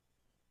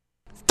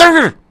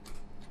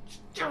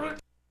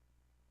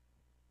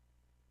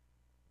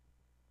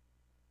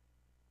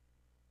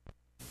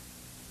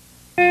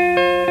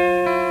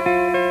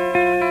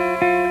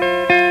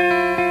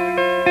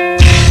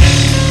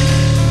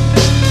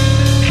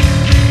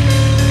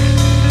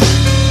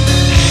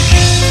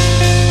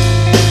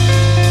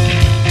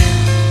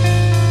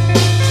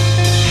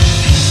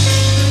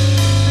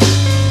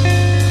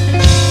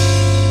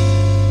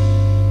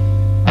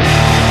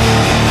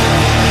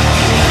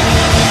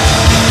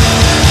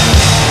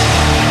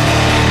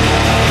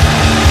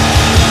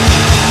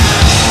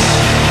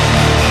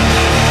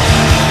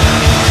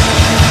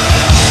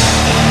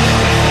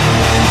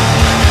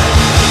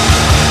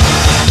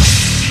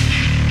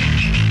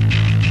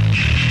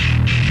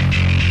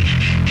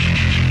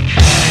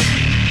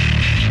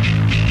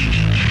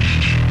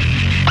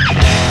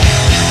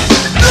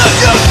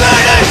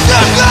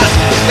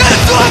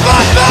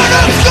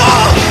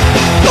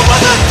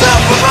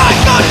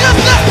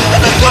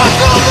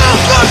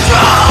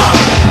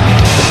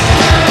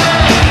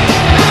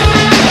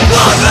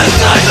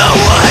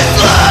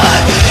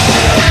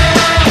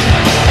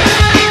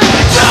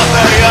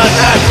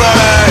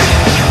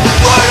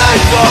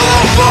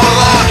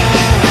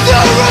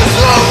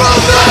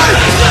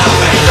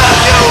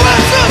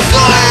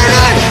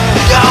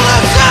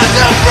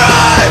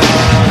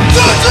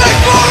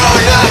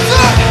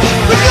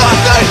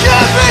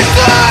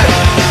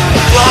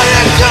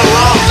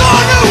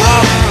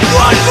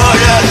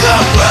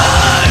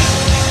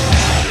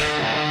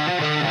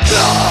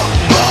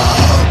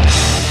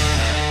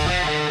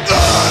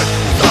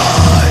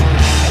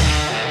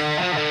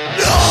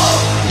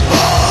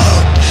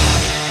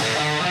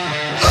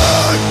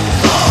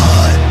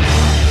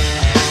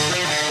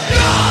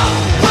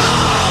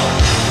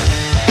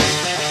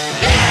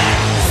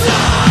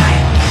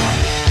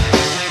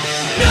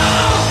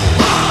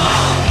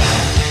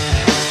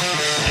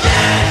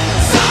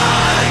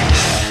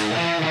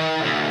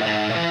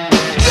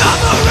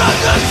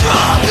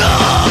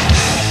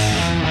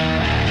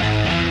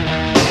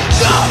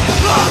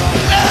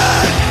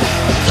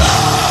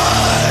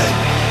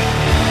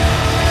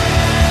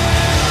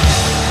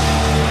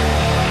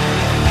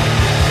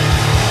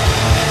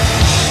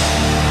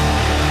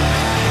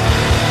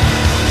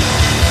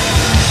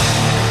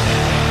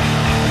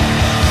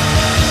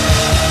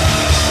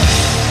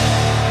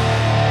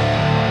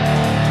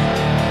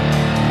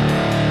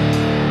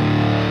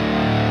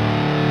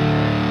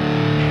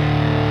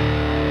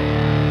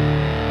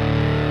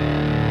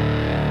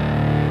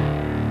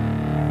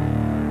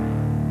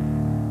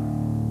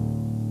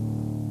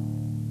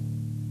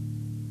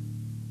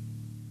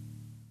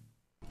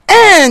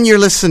And you're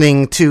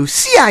listening to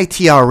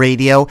CITR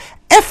Radio,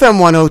 FM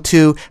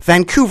 102,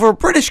 Vancouver,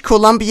 British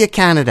Columbia,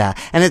 Canada.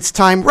 And it's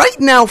time right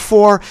now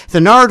for the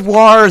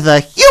Nardwuar, the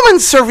Human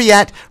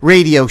Serviette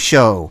radio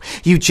show.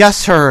 You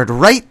just heard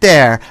right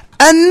there,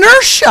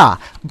 Inertia,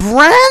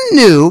 brand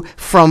new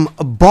from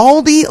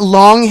Baldy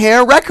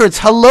Longhair Records.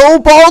 Hello,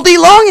 Baldy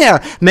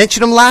Longhair.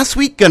 Mentioned him last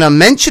week, gonna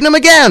mention him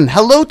again.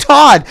 Hello,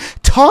 Todd.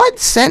 Todd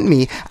sent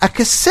me a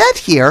cassette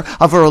here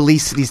of a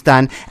release that he's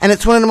done, and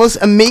it's one of the most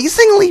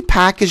amazingly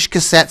packaged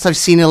cassettes I've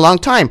seen in a long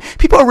time.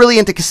 People are really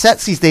into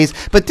cassettes these days,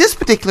 but this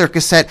particular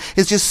cassette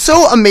is just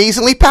so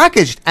amazingly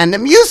packaged, and the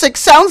music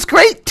sounds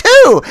great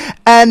too.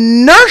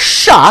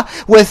 Inertia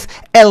with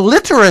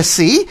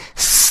illiteracy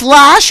 /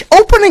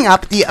 opening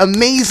up the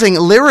amazing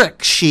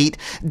lyric sheet,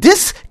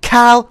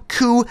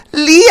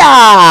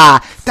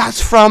 Dyscalculia.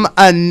 That's from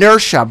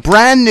Inertia,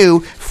 brand new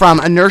from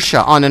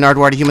Inertia on the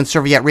Nardwuar the Human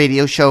Serviette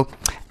radio show.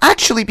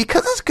 Actually,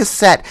 because it's a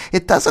cassette,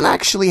 it doesn't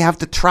actually have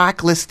the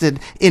track listed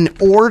in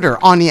order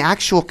on the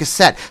actual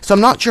cassette. So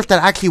I'm not sure if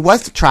that actually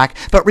was the track.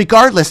 But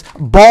regardless,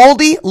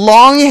 Baldy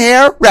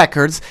Longhair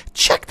Records,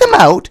 check them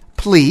out,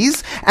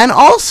 please. And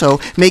also,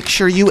 make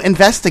sure you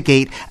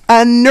investigate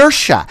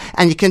Inertia.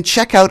 And you can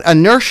check out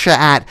Inertia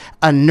at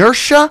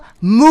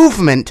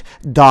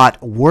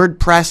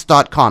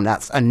inertiamovement.wordpress.com.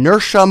 That's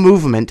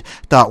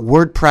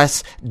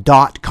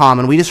inertiamovement.wordpress.com.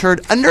 And we just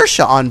heard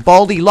Inertia on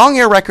Baldy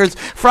Longhair Records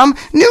from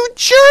New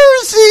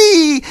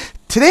Jersey.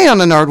 Today on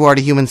the Nardwuar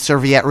the Human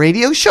Serviette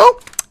radio show,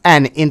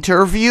 an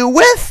interview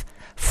with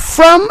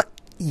from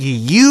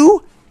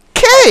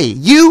UK,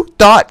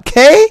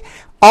 U.K,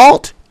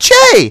 Alt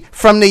J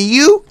from the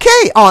UK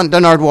on the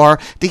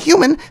Nardwuar the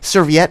Human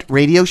Serviette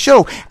radio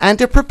show. And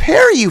to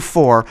prepare you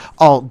for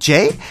Alt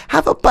J,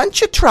 have a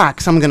bunch of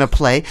tracks I'm going to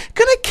play.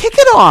 Going to kick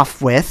it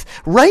off with,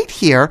 right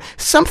here,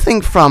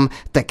 something from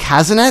the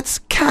Castanets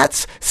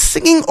Cats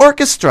Singing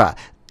Orchestra,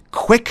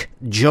 Quick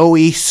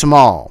Joey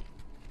Small.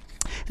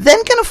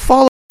 Then going to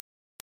follow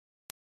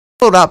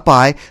up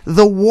by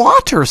the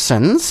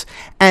Wattersons,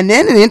 and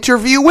then an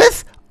interview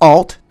with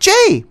Alt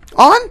J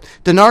on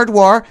the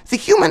Nardwuar the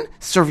Human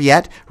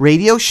Serviette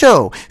radio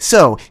show.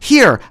 So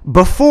here,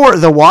 before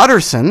the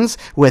Wattersons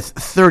with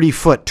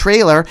 30-foot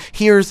trailer,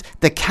 here's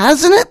the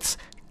Castanets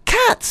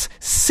Cats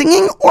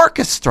Singing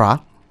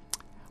Orchestra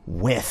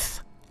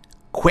with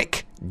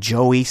Quick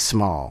Joey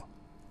Small.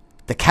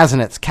 the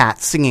Kaznets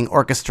Cat Singing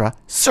Orchestra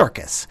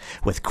Circus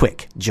with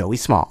Quick Joey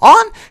Small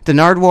on the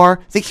Nardwuar,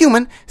 the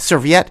Human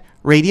Serviette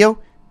Radio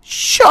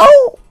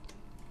Show.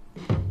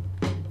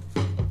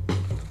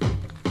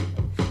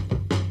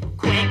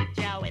 Quick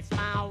Joey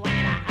Small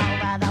went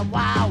over the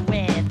wall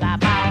with a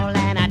ball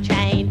and a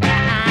chain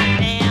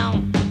behind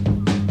him.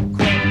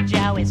 Quick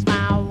Joey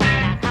Small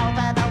went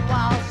over the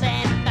wall,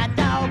 and the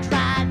dog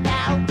tried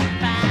out to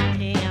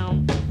find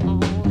him.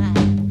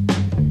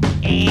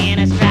 In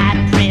a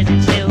striped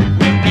prison suit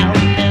with no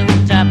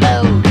loot to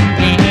boot,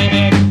 he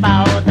headed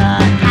for the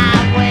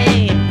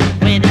highway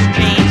with his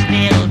chain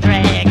still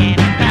dragging.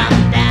 Come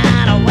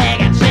down a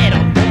wagon, said,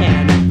 "Oh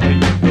man, where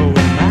you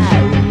going my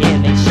way?"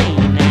 And they say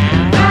now,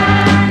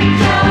 "Run,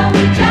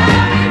 Joey,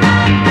 Joey,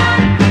 run,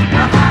 run,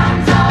 the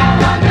hounds are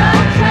on your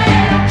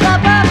trail.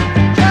 Jump up,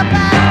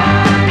 run,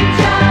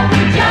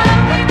 Joey,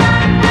 Joey,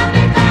 run, run,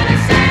 they're gonna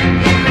send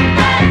you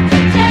back to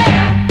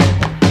jail."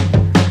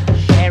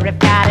 Sheriff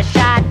got a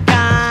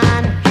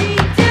shotgun. He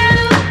do.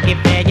 He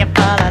fill you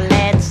full of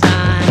lead,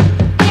 son.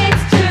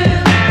 It's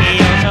true. He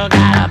also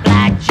got a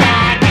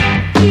blackjack.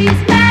 He's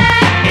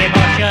mad. He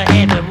bust your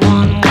head with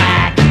one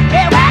whack.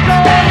 Hey, whack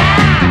away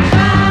now.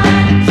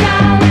 Run,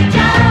 Joey,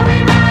 Joey,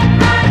 run,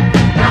 run,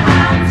 the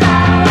hounds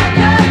are on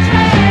your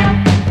trail.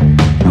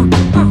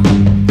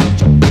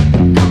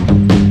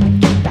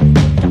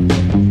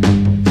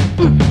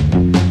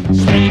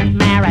 Sweet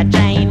Mary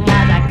Jane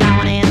was a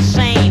gone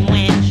insane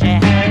when she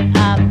heard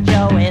of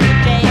Joey's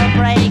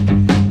jailbreak.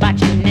 But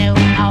you knew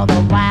all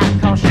the while,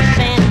 'cause she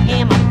sent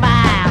him a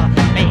file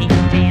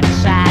baked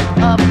inside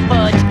a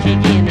fudge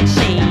kicking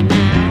machine.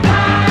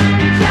 Run,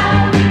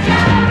 Joey,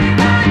 Joey,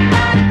 run,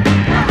 run,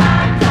 the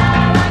hounds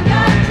are on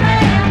your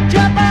trail.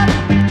 Jump up,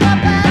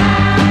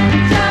 run,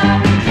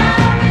 Joey,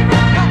 Joey,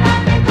 run, run,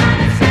 they're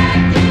gonna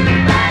send you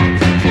back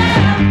to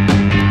jail.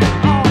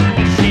 Oh,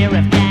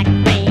 Sheriff Jack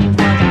Beans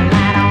was a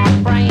light on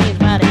brains,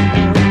 but he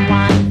knew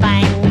one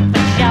thing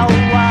for sure.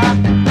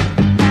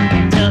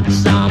 Took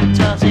some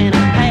tufts in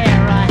a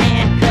pair of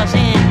handcuffs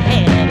and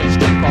headed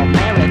straight for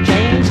Mary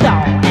Jane's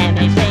door. And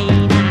they say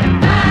now,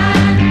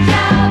 "Run,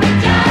 Joey,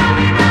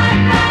 Joey, run,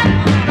 run,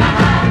 the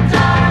hounds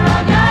are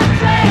on your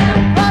trail.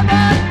 Run,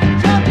 run,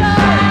 jump, run,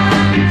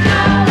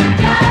 Joey,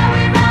 Joey,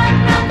 run,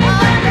 run, they're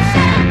gonna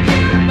send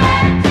you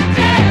back to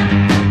jail."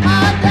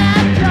 On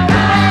that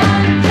Joey,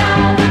 run,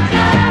 Joey,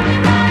 Joey,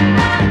 run,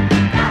 run,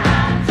 the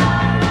hounds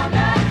are on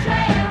your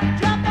trail.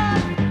 Jump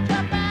up,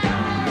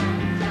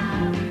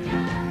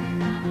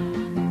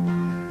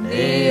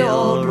 The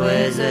old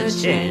ways are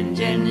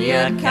changing,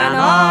 you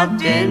cannot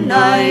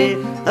deny.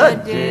 The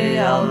day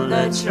of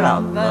the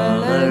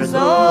traveller's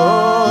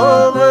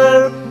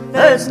over.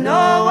 There's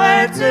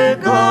nowhere to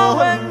go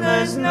and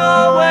there's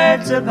nowhere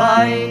to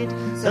bide.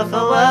 So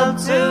farewell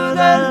to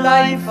the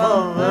life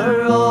of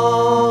a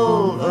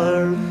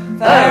rover.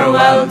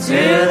 Farewell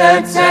to the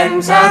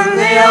tent and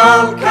the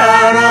old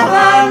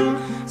caravan.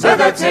 To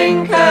the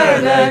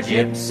tinker, the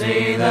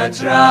gypsy, the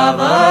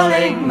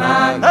travelling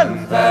man,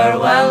 and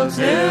farewell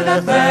to the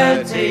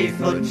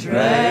 30-foot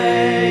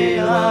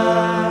trailer.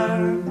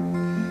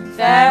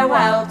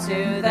 Farewell to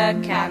the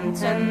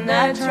cant and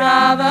the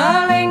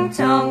travelling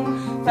tongue.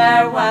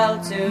 Farewell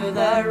to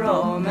the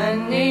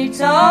Romany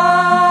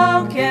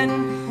talking.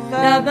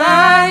 The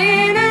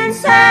buying and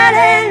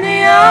selling, the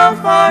old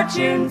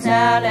fortune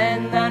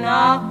telling, the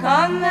knock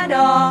on the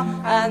door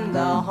and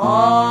the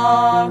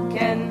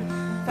hawking.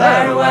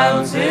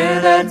 Farewell to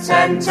the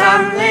tent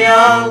and the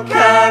old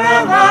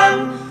caravan.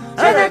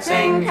 To the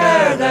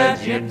tinker, the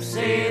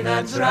gypsy,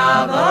 the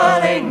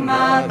travelling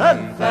man,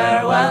 and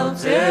farewell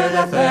to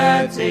the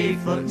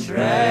 30-foot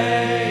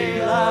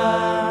trailer.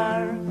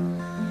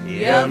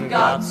 You've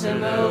got to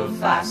move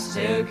fast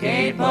to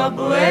keep up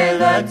with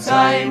the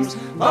times,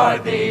 for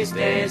these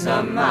days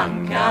a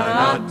man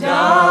cannot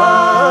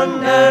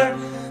donder.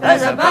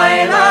 There's a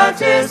bylaw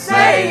to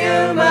say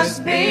you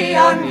must be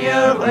on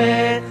your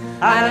way,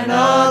 and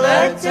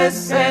another to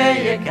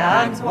say you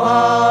can't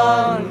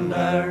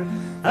wander.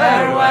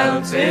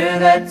 Farewell to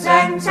the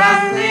tent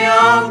and the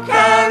old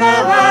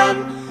caravan.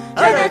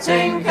 To the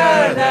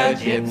tinker, the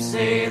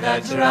gypsy, the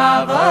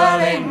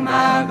travelling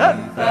man,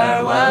 and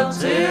farewell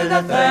to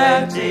the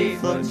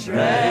 30-foot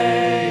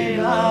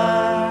trailer.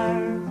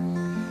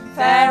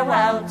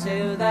 Farewell to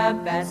the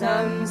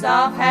besoms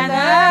of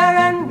heather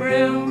and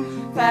broom.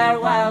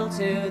 Farewell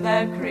to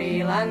the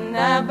creel and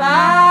the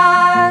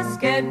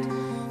basket.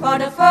 For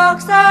the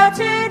folks of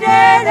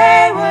today,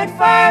 they would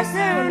far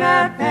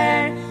sooner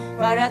pay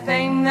for a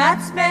thing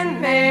that's been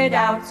made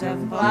out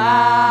of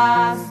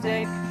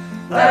plastic.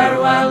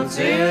 Farewell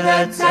to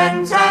the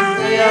tent and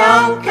the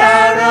old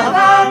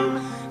caravan.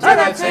 To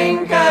the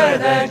tinker,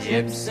 the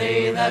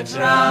gypsy, the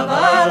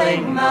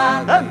travelling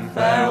man, and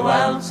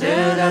farewell to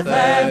the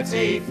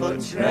 30-foot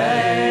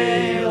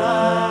trailer.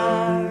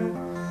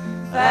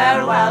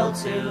 Farewell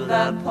to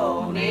the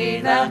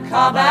pony, the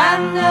cob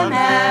and the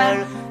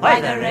mare. Why,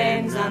 the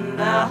reins and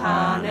the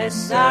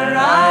harness are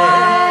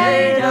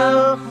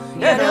idle.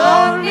 You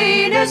don't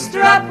need a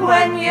strap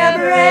when you're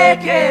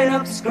breaking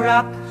up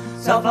scrap.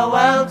 So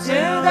farewell to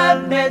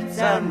the bit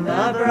and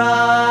the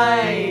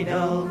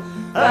bridle,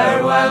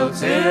 farewell to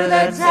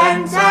the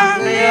tent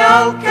and the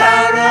old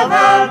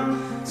caravan,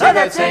 to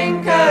the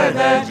tinker,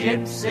 the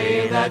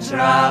gypsy, the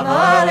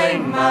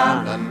travelling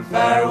man, and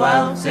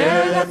farewell to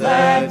the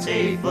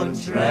 30-foot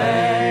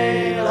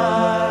trailer.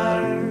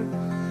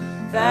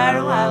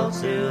 Farewell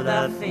to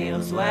the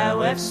fields where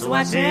we've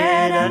sweated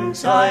and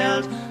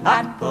toiled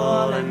at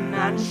pulling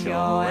and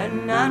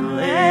showing and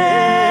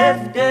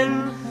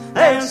lifting.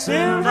 They'll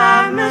soon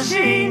have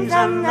machines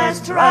and there's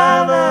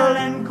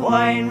travelling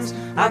quains,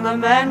 and the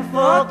men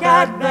folk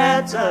had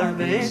better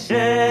be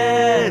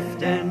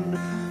shifting.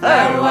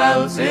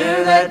 Farewell to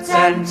the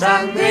tent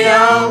and the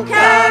old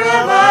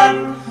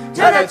caravan,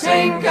 to the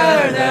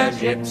tinker, the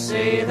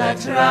gypsy, the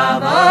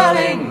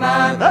travelling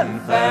man, and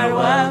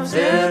farewell to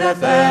the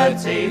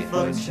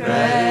 30-foot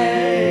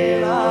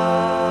trailer.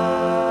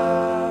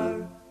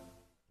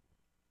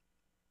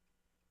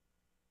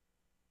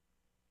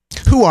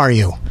 Who are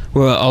you?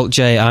 Well, Alt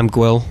J, I'm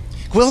Gwill.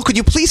 Will, could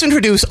you please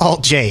introduce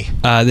Alt J?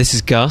 This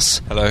is Gus.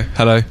 Hello.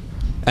 Hello.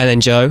 And then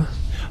Joe.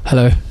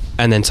 Hello.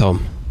 And then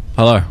Tom.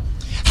 Hello.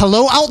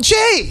 Hello, Alt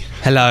J!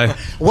 Hello.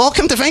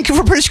 Welcome to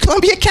Vancouver, British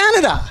Columbia,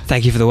 Canada.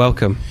 Thank you for the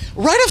welcome.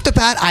 Right off the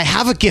bat, I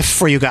have a gift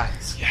for you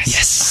guys.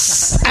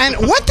 Yes. And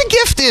what the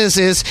gift is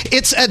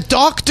it's a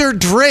Dr.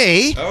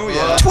 Dre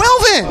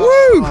 12-inch.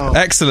 Woo!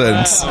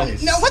 Excellent.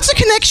 Now, what's the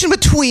connection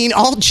between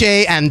Alt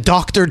J and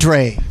Dr.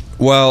 Dre?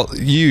 Well,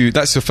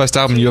 that's your first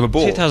album you ever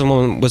bought.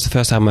 2001 was the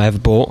first album I ever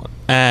bought,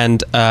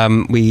 and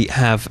we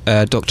have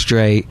a Dr.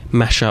 Dre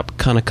mashup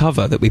kind of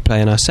cover that we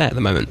play in our set at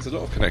the moment. There's a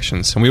lot of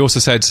connections. And we also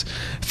said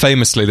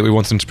famously that we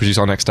wanted him to produce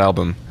our next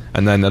album,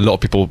 and then a lot of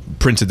people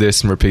printed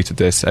this and repeated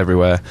this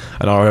everywhere,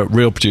 and our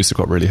real producer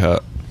got really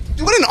hurt.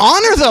 What an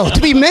honor, though,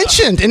 to be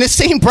mentioned in the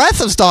same breath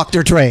as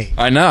Dr. Dre.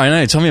 I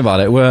know. Tell me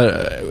about it.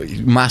 We're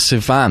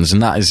massive fans,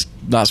 and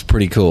that's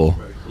pretty cool.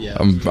 Yeah.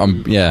 I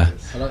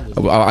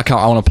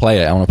want to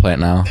play it. I want to play it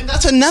now. And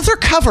that's another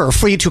cover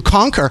for you to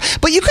conquer.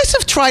 But you guys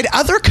have tried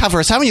other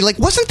covers, haven't you? Like,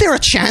 wasn't there a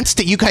chance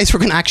that you guys were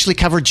going to actually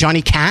cover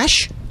Johnny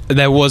Cash?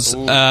 There was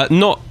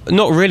not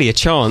really a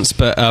chance,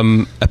 but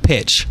a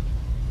pitch.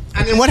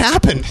 I mean, what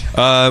happened?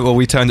 Well,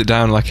 we turned it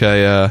down like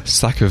a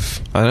sack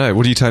of... I don't know.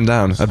 What do you turn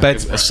down?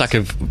 A sack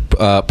of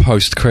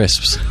post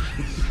crisps.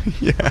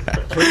 Yeah,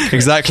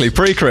 exactly.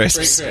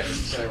 Pre-crisps. I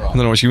don't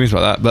know what she means by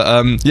that,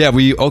 but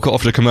we all got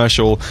offered a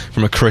commercial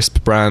from a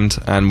crisp brand,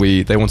 and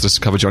they wanted us to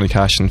cover Johnny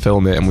Cash and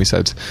film it, and we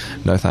said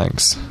no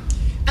thanks.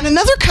 And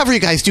another cover you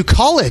guys do,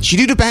 College. You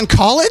do the band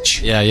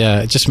College?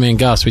 Yeah. Just me and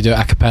Gus. We do it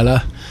a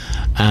cappella,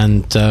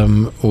 and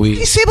What do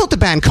you say about the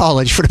band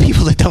College for the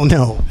people that don't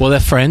know? Well,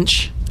 they're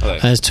French.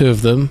 There's two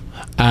of them,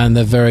 and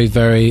they're very,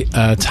 very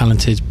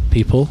talented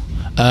people.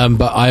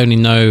 But I only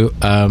know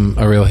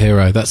A Real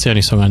Hero. That's the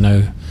only song I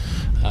know.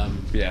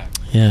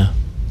 Yeah,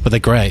 but they're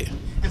great.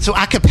 And so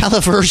a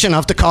cappella version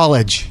of the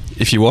College.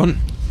 If you want.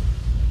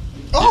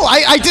 Oh,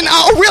 I didn't.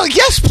 Oh, really?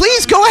 Yes,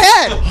 please go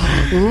ahead.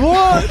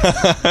 What?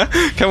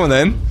 Come on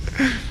then.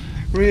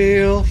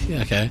 Real.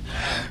 Yeah, okay.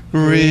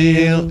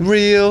 Real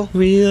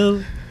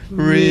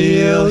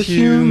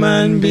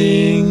human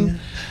being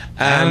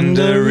and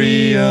a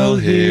real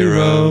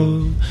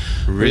hero.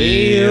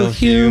 Real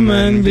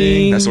human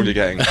being. That's all you're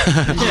getting.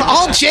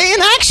 All J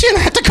in action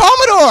at the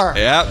Commodore.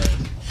 Yep.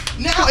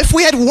 Now, if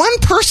we had one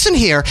person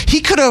here,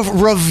 he could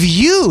have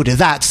reviewed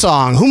that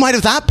song. Who might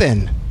have that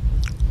been?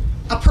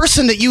 A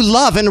person that you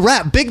love and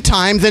rap big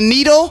time, the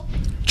Needle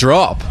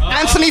Drop.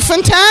 Anthony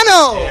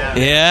Fantano.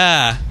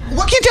 Yeah.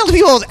 What can you tell the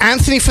people about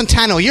Anthony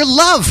Fantano? Your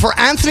love for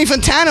Anthony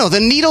Fantano, the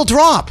Needle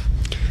Drop.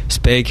 It's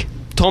big.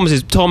 Tom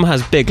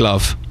has big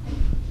love.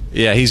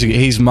 Yeah,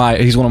 he's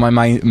one of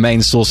my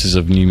main sources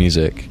of new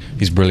music.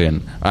 He's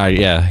brilliant.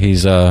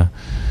 He's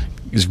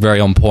very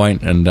on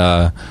point,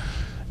 and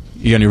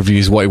he only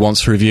reviews what he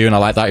wants to review, and I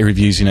like that. He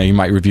reviews, you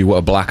might review what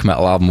a black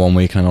metal album one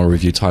week, and then I'll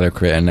review Tyler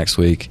Creator next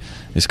week.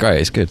 It's great.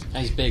 It's good.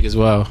 And he's big as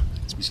well.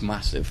 He's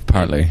massive,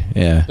 apparently.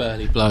 Yeah.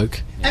 Burly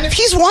bloke. And if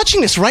he's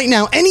watching this right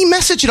now, any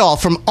message at all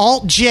from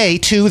Alt J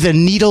to the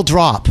Needle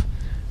Drop?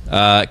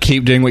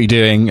 Keep doing what you're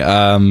doing.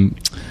 I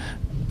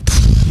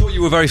thought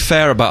you were very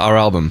fair about our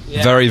album.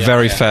 Very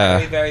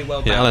fair. Very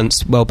well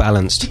balanced. Well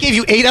balanced. He gave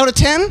you 8 out of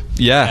 10?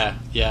 Yeah.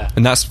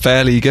 And that's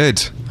fairly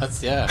good.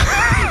 That's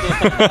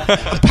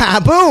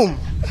Boom.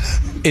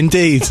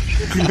 Indeed.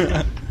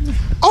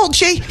 Alt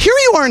J, here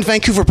you are in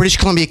Vancouver, British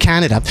Columbia,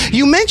 Canada.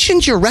 You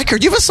mentioned your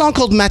record. You have a song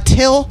called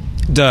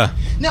Matilda.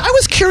 Now, I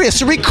was curious,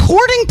 the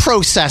recording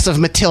process of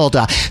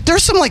Matilda,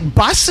 there's some,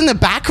 bus in the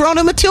background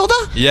of Matilda?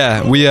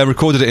 Yeah, we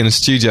recorded it in a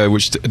studio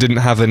which didn't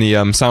have any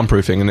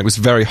soundproofing, and it was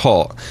very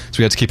hot, so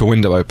we had to keep a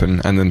window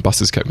open, and then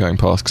buses kept going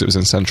past because it was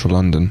in central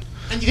London.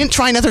 And you didn't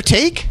try another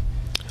take?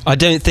 I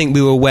don't think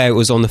we were aware it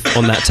was on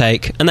that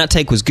take, and that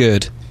take was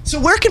good. So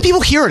where can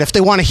people hear it if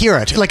they want to hear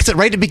it? Is it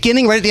right at the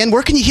beginning, right at the end?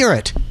 Where can you hear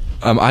it?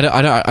 I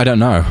don't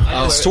know.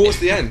 It's towards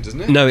the end, isn't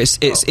it? No,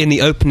 it's in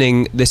the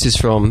opening. This is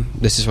from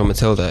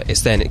Matilda.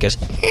 It's then it goes.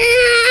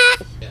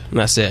 and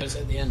that's it.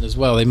 At the end as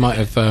well, they might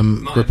have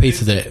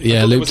repeated it. Yeah,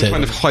 There looped was a it.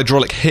 kind of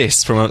hydraulic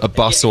hiss from a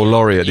bus or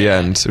lorry at the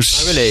end. It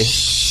was Really?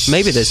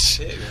 Maybe there's...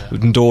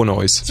 door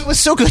noise. So it was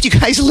so good you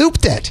guys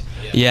looped it.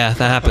 Yeah,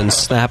 that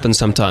happens. That happens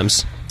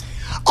sometimes.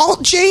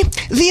 Jay,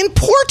 the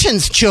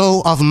importance,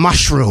 Joe, of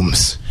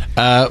mushrooms.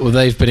 Well,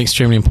 they've been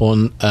extremely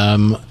important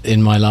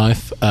in my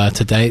life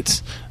to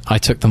date. I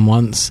took them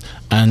once,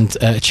 and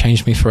it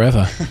changed me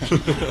forever.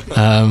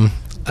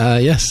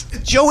 Yes.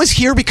 Joe is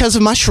here because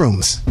of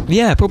mushrooms.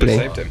 Yeah, probably.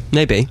 Saved him.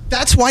 Maybe.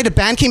 That's why the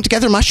band came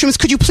together, Mushrooms.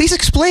 Could you please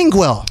explain,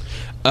 Gwyl?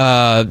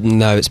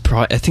 No, it's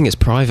I think it's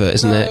private,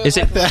 isn't it? Is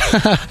it?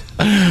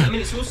 I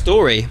mean, it's your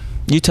story.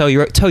 You tell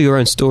your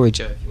own story,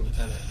 Joe.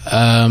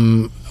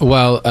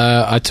 Well,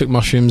 I took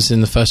mushrooms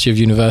in the first year of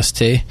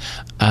university,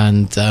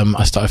 and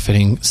I started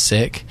feeling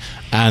sick,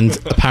 and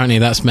apparently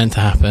that's meant to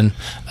happen.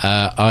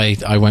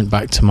 I went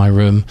back to my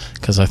room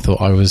because I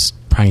thought I was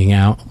pranking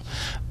out,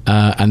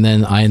 and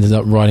then I ended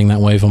up riding that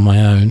wave on my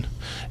own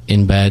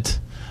in bed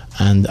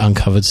and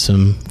uncovered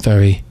some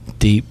very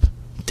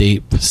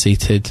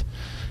deep-seated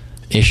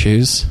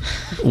issues,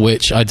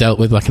 which I dealt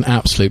with like an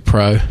absolute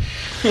pro.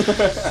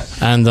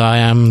 And I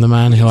am the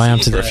man who I am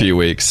today. For a few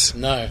weeks.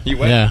 No. You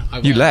went? Yeah. I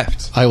You went.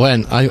 left? I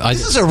went.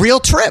 This is a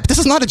real trip. This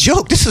is not a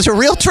joke. This is a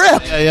real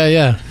trip.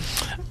 Yeah.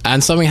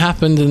 And something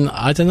happened, and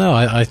I don't know.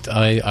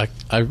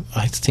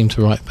 I seemed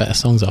to write better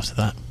songs after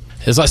that.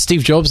 It was like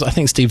Steve Jobs. I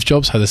think Steve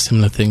Jobs had a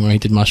similar thing where he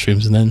did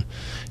mushrooms and then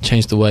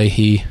changed the way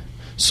he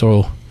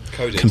saw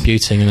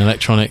computing and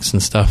electronics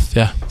and stuff.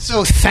 Yeah.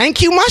 So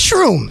thank you,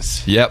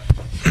 mushrooms. Yep.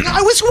 Now,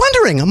 I was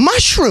wondering,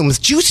 mushrooms,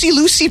 Juicy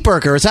Lucy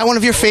Burger, is that one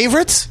of your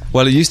favorites?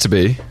 Well, it used to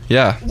be.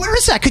 Yeah. Where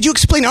is that? Could you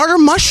explain? Are there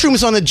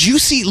mushrooms on a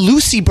Juicy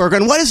Lucy Burger?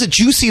 And what is a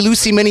Juicy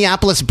Lucy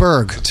Minneapolis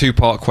burger?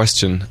 Two-part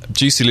question.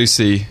 Juicy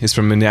Lucy is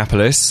from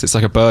Minneapolis. It's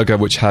like a burger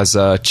which has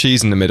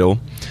cheese in the middle,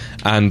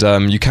 and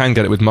you can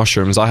get it with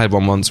mushrooms. I had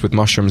one once with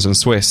mushrooms and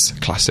Swiss.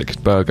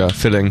 Classic burger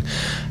filling.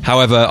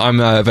 However, I'm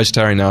a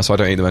vegetarian now, so I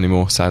don't eat them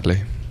anymore,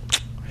 sadly.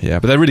 Yeah,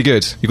 but they're really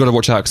good. You've got to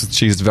watch out because the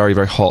cheese is very,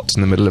 very hot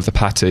in the middle of the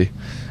patty.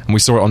 And we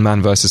saw it on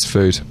Man vs.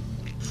 Food.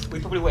 We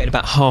probably waited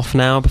about half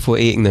an hour before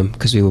eating them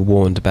because we were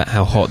warned about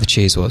how hot the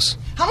cheese was.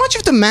 How much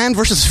of the Man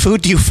versus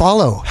Food do you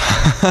follow?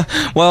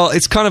 Well,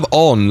 it's kind of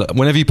on.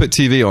 Whenever you put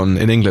TV on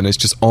in England, it's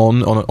just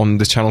on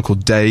this channel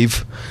called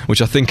Dave,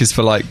 which I think is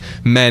for like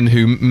men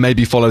who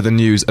maybe follow the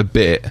news a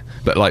bit,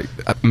 but like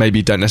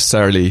maybe don't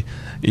necessarily,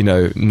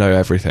 know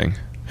everything.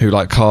 Who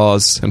like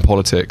cars and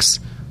politics.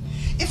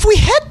 If we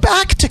head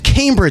back to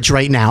Cambridge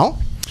right now,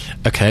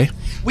 Okay.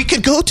 we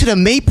could go to the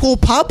Maypole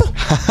Pub.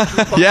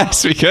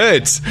 Yes, we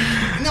could.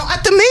 Now,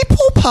 at the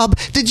Maypole Pub,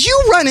 did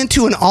you run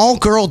into an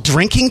all-girl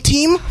drinking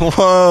team?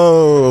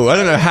 Whoa! I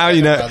don't know how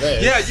you know.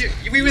 Yeah,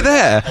 we were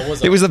there.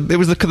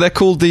 They're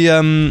called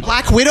the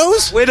Black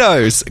Widows?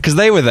 Widows, because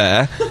they were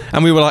there,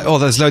 and we were like, oh,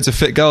 there's loads of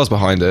fit girls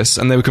behind us,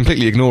 and they were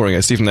completely ignoring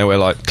us, even though we're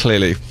like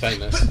clearly.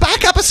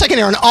 Back up a second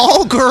here. An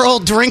all-girl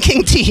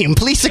drinking team.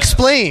 Please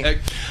explain.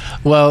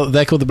 Well,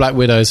 they're called the Black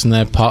Widows, and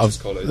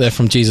they're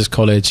from Jesus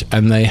College,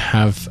 and they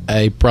have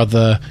a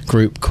brother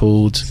group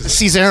called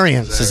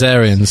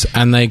Caesarians.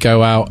 and they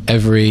go out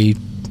every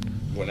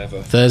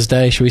Whenever.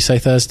 Thursday. Should we say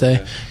Thursday?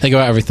 Yeah. They go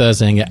out every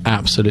Thursday and get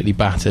absolutely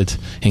battered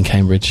in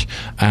Cambridge,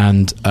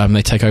 and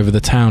they take over the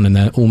town, and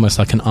they're almost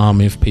like an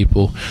army of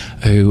people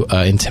who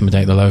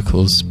intimidate the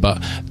locals.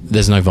 But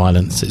there's no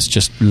violence; it's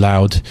just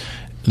loud,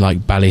 like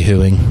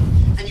ballyhooing.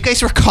 And you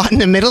guys were caught in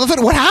the middle of it?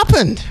 What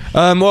happened?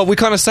 Well, we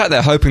kind of sat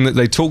there hoping that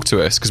they'd talk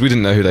to us because we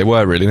didn't know who they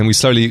were really. And then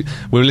we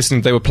were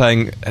listening. They were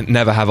playing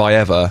 "Never Have I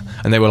Ever,"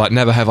 and they were like,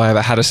 "Never have I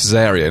ever had a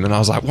cesarean." And I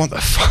was like, "What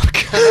the fuck?"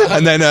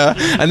 and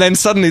then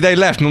suddenly they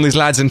left, and all these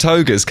lads in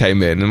togas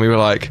came in, and we were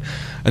like,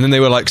 and then they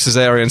were like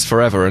cesareans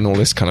forever and all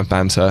this kind of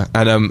banter.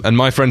 And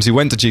my friends who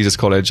went to Jesus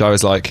College, I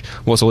was like,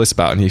 "What's all this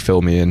about?" And he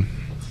filled me in.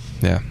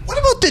 Yeah. What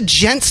about the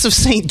Gents of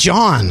St.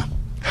 John?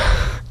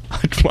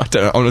 I don't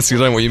know, honestly,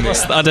 I don't know what you mean.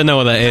 I don't know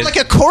what that is. Like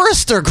a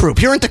chorister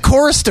group. You're into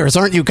choristers,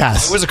 aren't you,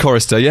 Gus? It was a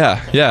chorister,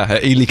 yeah,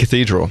 at Ely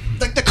Cathedral.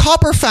 Like the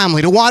Copper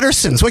family, the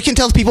Wattersons. What can you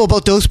tell people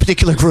about those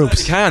particular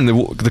groups? You can.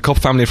 The Copper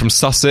family are from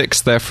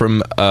Sussex. They're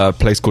from a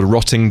place called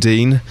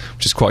Rottingdean,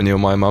 which is quite near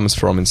where my mum's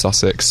from in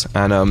Sussex.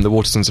 And the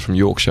Wattersons are from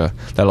Yorkshire.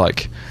 They're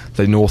like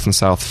the north and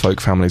south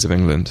folk families of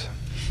England.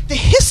 The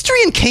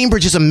history in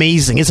Cambridge is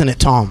amazing, isn't it,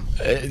 Tom?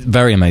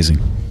 Very amazing.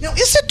 Now,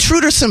 is it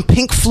true there's some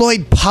Pink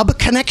Floyd pub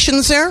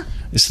connections there?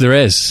 Yes, there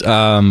is.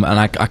 And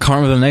I can't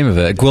remember the name of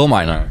it. Gwyl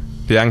might know.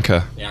 The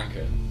Anchor. The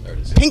Anchor. There it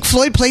is. Pink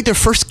Floyd played their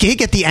first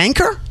gig at the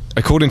Anchor?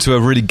 According to a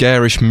really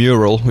garish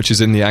mural, which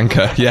is in the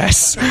Anchor,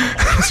 yes.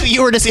 So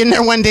you were just in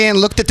there one day and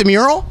looked at the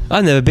mural?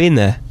 I've never been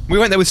there. We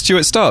went there with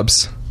Stuart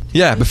Stubbs.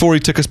 Yeah, before we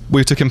took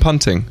him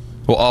punting.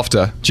 Or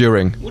after,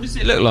 during. What does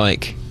it look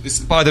like? It's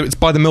by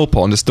the mill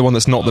pond. It's the one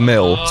that's not the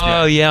mill.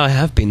 Oh, yeah, I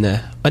have been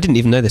there. I didn't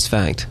even know this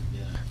fact.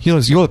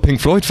 You're a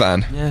Pink Floyd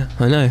fan. Yeah,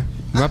 I know.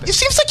 It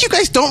seems like you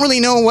guys don't really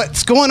know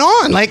what's going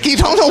on. Like, you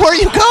don't know where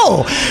you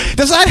go.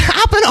 Does that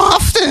happen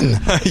often?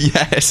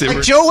 Yes.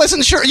 Like, Joe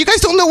wasn't sure. You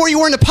guys don't know where you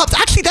were in the pubs.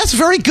 Actually, that's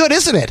very good,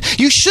 isn't it?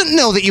 You shouldn't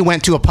know that you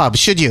went to a pub,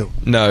 should you?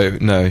 No.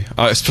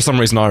 For some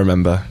reason, I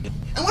remember.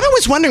 And what I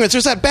was wondering is,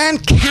 there's that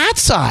band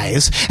Cat's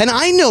Eyes, and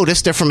I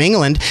noticed they're from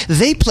England.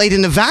 They played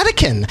in the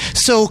Vatican.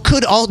 So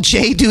could Alt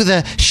J do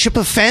the Ship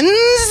of Fens?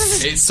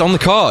 It's on the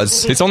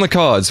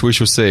cards. We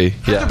shall see.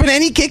 Have there been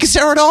any gigs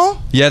there at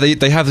all? Yeah, they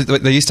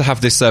used to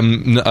have this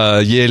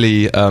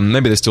yearly,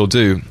 maybe they still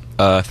do,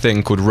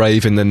 thing called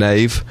Rave in the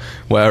Nave,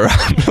 where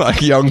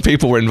like young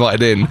people were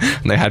invited in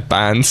and they had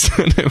bands,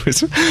 and it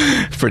was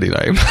pretty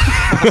lame.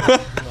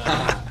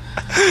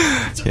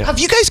 Yeah. Have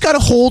you guys got a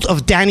hold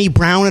of Danny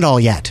Brown at all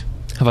yet?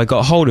 Have I got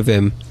a hold of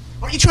him?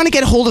 Aren't you trying to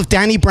get a hold of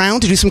Danny Brown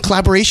to do some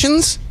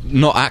collaborations?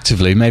 Not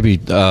actively. Maybe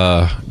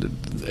that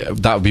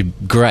would be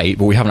great,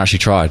 but we haven't actually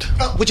tried.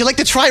 Would you like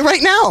to try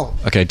right now?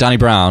 Okay, Danny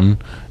Brown,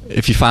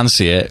 if you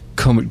fancy it,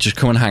 come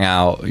and hang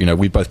out. You know,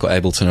 we both got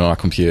Ableton on our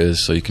computers,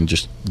 so you can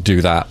just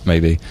do that.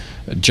 Maybe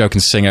Joe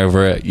can sing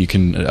over it. You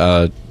can.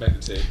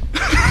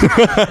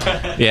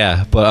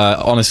 Yeah, but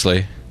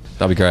honestly,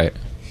 that'd be great.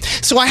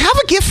 So I have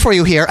a gift for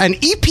you here, an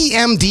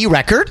EPMD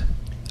record.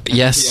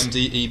 Yes.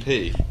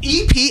 EPMD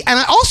EP, and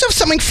I also have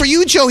something for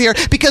you, Joe, here,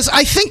 because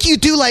I think you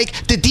do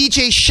like the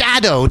DJ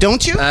Shadow,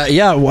 don't you?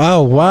 Yeah.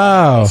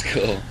 Wow. That's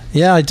cool.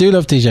 Yeah, I do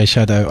love DJ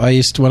Shadow. I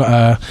used to, when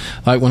I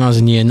was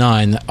in year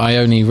 9, I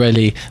only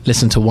really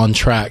listened to one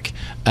track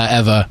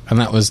ever, and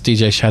that was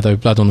DJ Shadow,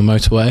 Blood on the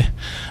Motorway.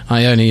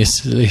 I only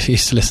used to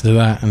listen to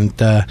that, and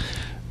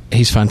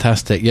he's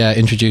fantastic. Yeah,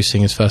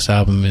 introducing his first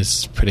album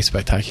is pretty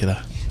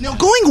spectacular. Now,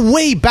 going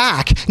way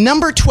back,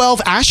 number 12,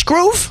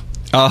 Ashgrove?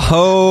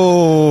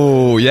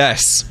 Oh,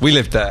 yes. We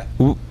lived there.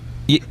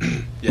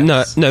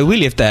 Yes. No, we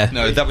lived there.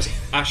 No, that was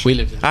We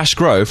lived in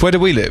Ashgrove. Where did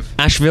we live?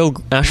 Asheville.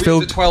 We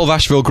lived at 12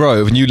 Asheville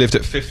Grove, and you lived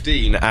at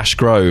 15 Ash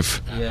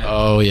Grove. Yeah.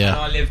 Oh, yeah.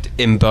 I lived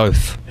in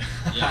both.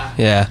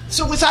 Yeah.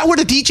 So was that where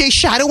the DJ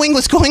Shadowing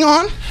was going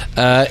on?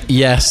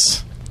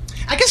 Yes.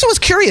 I guess I was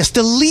curious.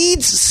 The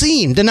Leeds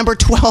scene, the number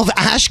 12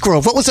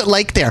 Ashgrove, what was it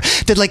like there?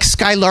 Did like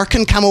Sky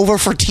Larkin come over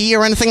for tea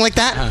or anything like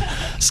that?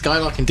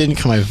 Skylarkin didn't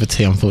come over for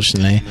tea,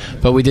 unfortunately,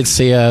 but we did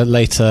see her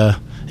later,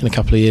 in a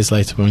couple of years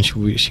later, when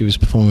she was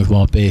performing with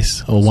Wild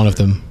Beasts, or one of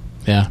them.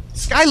 Yeah.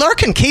 Sky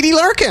Larkin, Katie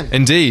Larkin.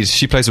 Indeed,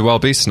 she plays with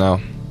Wild Beasts now.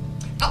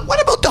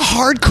 What about the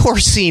hardcore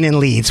scene in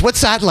Leeds?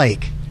 What's that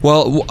like?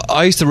 Well,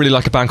 I used to really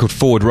like a band called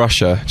Forward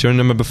Russia. Do you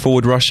remember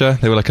Forward Russia?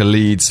 They were like a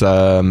Leeds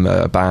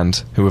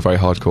band who were very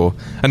hardcore.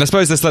 And I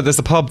suppose there's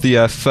the pub,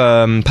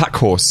 the Pack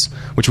Horse,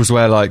 which was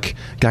where like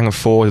Gang of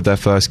Four did their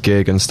first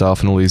gig and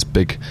stuff, and all these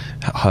big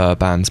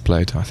bands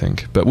played, I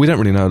think. But we don't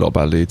really know a lot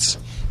about Leeds.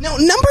 Now,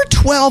 number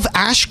 12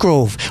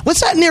 Ashgrove,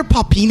 what's that near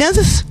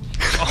Papinas?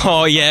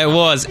 Oh, yeah, it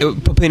was.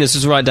 Papinas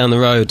was right down the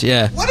road,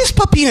 yeah. What is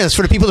Papinas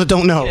for the people that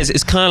don't know?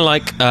 It's kind of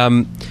like, I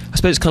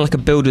suppose it's kind of like a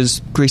builder's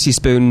greasy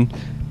spoon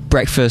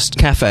breakfast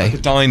cafe.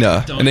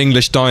 Diner, an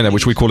English diner,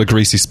 which we call a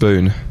greasy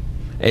spoon.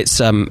 It's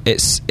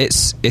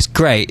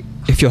great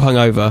if you're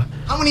hungover.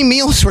 How many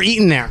meals were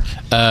eaten there?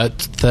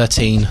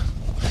 13.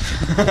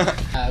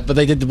 But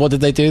they did. What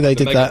did they do? They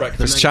did that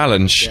Breakfast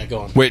challenge, Yeah,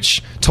 go on.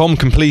 which Tom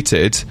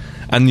completed,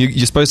 and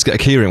you're supposed to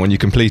get a keyring when you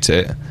complete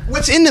it.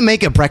 What's in the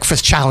Make a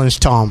Breakfast Challenge,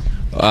 Tom?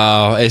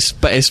 It's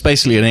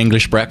basically an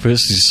English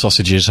breakfast. It's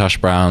sausages, hash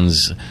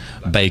browns,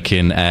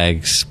 bacon,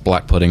 eggs,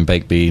 black pudding,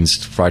 baked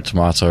beans, fried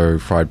tomato,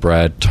 fried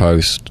bread,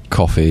 toast,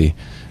 coffee.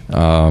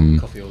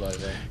 coffee all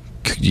over.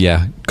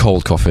 Yeah,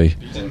 cold coffee.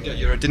 You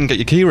didn't get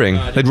your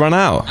keyring. They'd run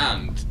out.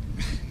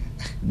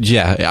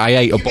 Yeah, I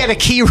ate a You get a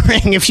key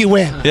ring if you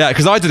win. Yeah,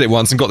 because I did it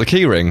once and got the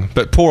keyring,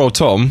 but poor old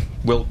Tom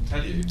will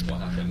tell you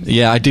what happened.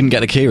 Yeah, I didn't get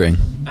the keyring.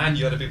 And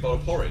you had a big bowl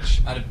of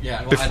porridge. I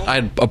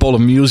had a bowl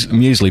of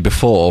muesli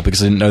before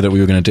because I didn't know that we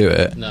were going to do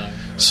it. No.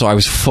 So I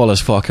was full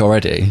as fuck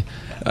already,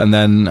 and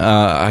then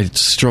I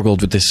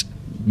struggled with this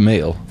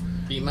meal.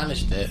 But you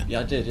managed it.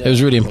 Yeah, I did. It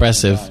was really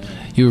impressive.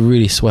 You were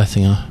really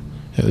sweating her.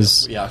 It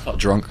was Yeah, I felt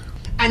drunk.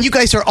 And you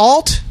guys are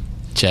Alt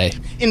Jay.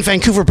 in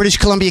Vancouver, British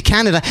Columbia,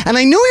 Canada. And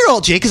I know you're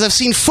Alt J because I've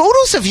seen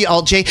photos of you,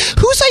 Alt J.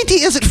 Whose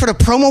idea is it for the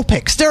promo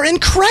pics? They're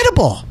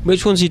incredible.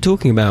 Which ones are you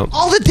talking about?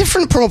 All the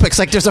different promo pics.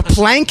 Like there's a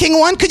planking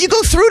one. Could you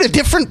go through the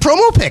different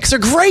promo pics? They're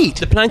great.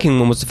 The planking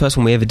one was the first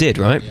one we ever did,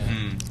 right?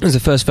 It was the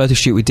first photo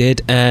shoot we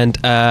did, and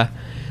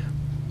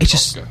it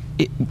just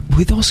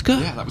with Oscar.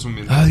 Yeah, that was when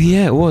we. Oh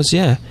yeah, it was.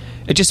 Yeah,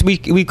 it just we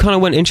kind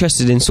of weren't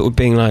interested in sort of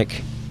being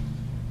like,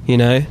 you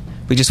know,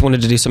 we just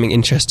wanted to do something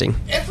interesting.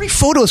 Every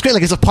photo is great.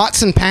 Like there's a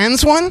pots and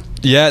pans one.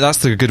 Yeah, that's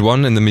the good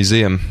one in the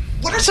museum.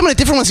 What are some of the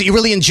different ones that you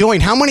really enjoy,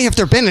 and how many have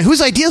there been, and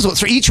whose ideas was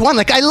for each one?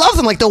 Like I love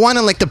them, like the one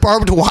on like the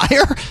barbed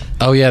wire.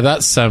 Oh yeah,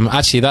 that's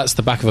actually that's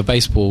the back of a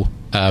baseball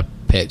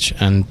pitch,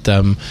 and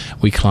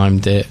we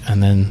climbed it,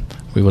 and then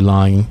we were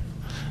lying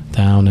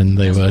down, and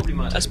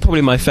That's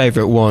probably my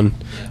favourite one.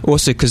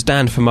 Also, because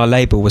Dan from our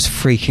label was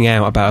freaking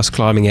out about us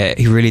climbing it.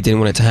 He really didn't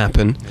want it to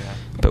happen,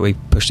 but we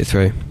pushed it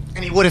through.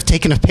 And he would have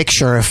taken a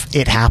picture if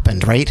it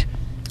happened, right?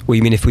 Well,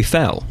 you mean if we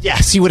fell?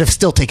 Yes, you would have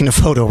still taken a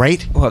photo,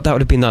 right? Well, that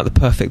would have been like the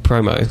perfect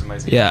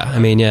promo. Yeah, I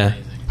mean, yeah.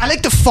 I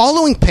like the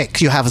following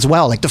pics you have as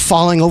well, like the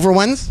falling over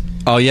ones.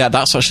 Oh yeah,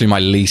 that's actually my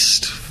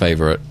least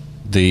favourite.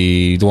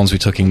 The ones we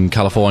took in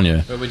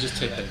California. But we just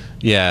take it.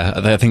 Yeah,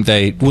 I think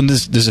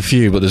there's a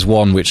few, but there's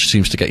one which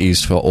seems to get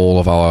used for all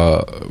of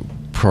our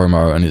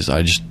promo, and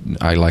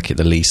I like it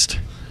the least,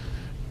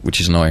 which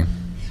is annoying.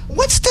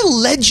 What's the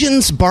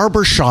Legends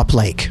barbershop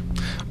like?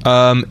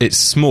 It's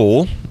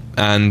small,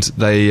 and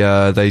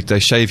they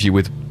shave you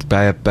with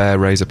bare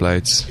razor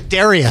blades.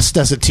 Darius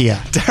does it to you.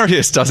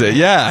 Darius does it.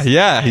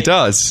 Yeah, he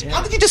does.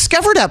 How did you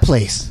discover that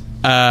place?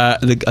 I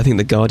think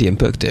the Guardian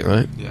booked it,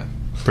 right? Yeah.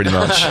 Pretty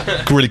much.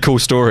 Really cool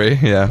story,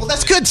 yeah. Well,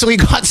 that's good. So we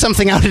got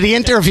something out of the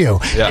interview.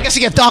 Yeah. I guess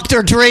you get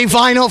Dr. Dre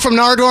vinyl from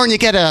Nardwuar and you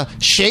get a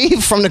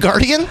shave from The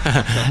Guardian.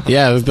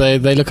 Yeah,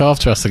 they look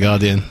after us, The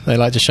Guardian. They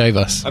like to shave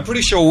us. I'm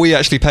pretty sure we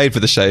actually paid for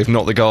the shave,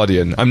 not The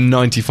Guardian. I'm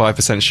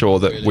 95% sure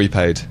that we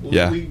paid.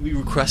 Yeah. We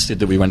requested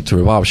that we went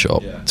to a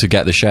barbershop to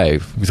get the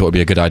shave. We thought it'd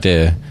be a good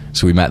idea,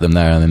 so we met them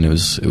there, and then it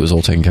was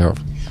all taken care of.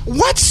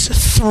 What's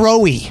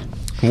throwy?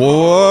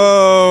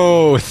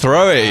 Whoa,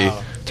 Throwy.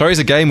 Wow. Throwy's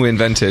a game we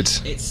invented.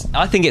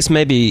 I think it's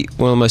maybe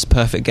one of the most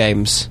perfect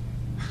games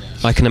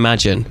I can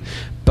imagine.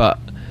 But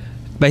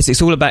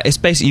basically, it's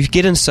basically you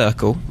get in a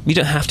circle. You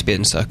don't have to be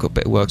in a circle,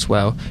 but it works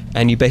well.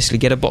 And you basically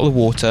get a bottle of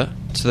water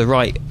to the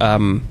right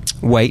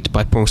weight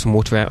by pouring some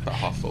water out.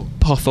 Half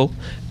full.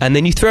 And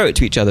then you throw it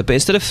to each other. But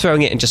instead of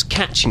throwing it and just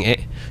catching it,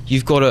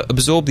 you've got to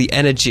absorb the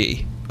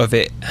energy of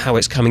it, how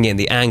it's coming in,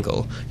 the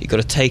angle. You've got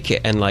to take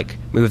it and like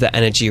move that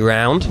energy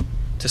around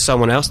to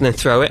someone else and then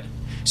throw it.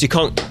 So you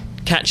can't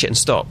catch it and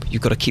stop.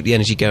 You've got to keep the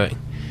energy going.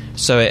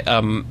 So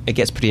it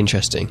gets pretty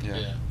interesting.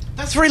 Yeah.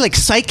 That's very like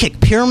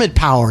psychic pyramid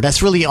power.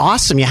 That's really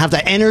awesome. You have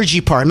the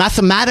energy part,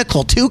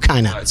 mathematical too,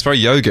 kind of. It's very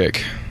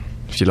yogic,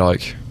 if you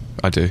like.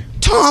 I do.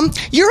 Tom,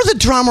 you're the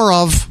drummer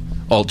of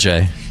Alt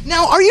J.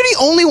 Now, are you the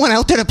only one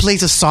out there that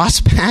plays a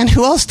saucepan?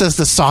 Who else does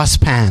the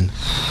saucepan?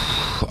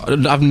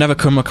 I've never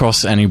come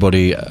across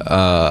anybody,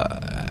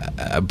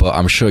 but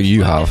I'm sure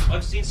you have.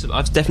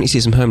 I've definitely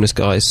seen some homeless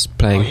guys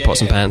playing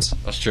pots and pans.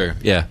 That's true.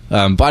 Yeah,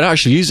 but I don't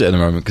actually use it at the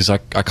moment because I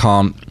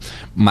can't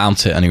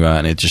mount it anywhere,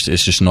 and it's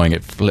just annoying.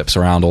 It flips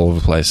around all over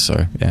the place.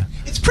 So yeah,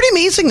 it's pretty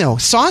amazing though,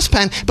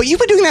 saucepan. But you've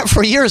been doing that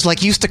for years.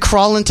 Like you used to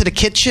crawl into the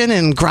kitchen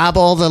and grab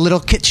all the little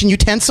kitchen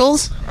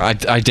utensils. I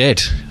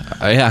did.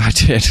 Yeah, I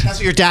did. That's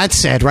what your dad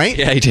said, right?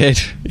 Yeah, he did.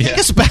 Take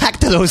us back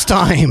to those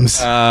times.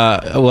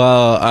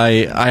 Well,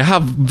 I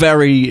have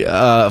very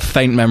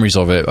faint memories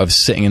of it. Of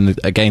sitting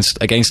against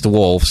the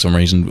wall for some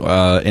reason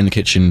in the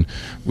kitchen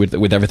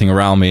with everything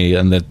around me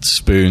and the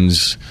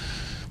spoons,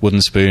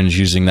 wooden spoons,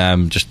 using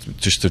them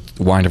just to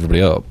wind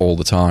everybody up all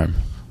the time.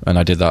 And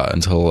I did that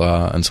until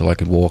I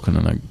could walk,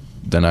 and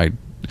then I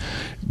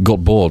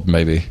got bored,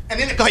 maybe. And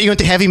then it got you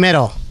into heavy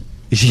metal.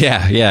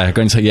 Yeah,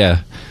 going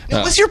to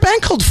Was your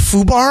band called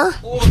Fubar?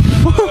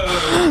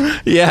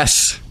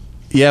 Yes.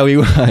 Yeah, we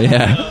were.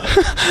 Yeah.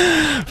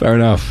 Fair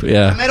enough.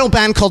 Yeah. A metal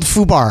band called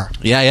Fubar.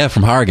 Yeah,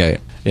 from Harrogate.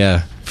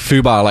 Yeah.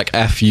 Fubar, like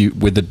F-U,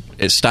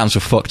 it stands for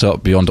fucked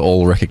up beyond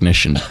all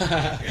recognition.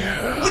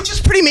 Which is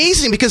pretty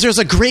amazing because there's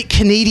a great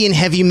Canadian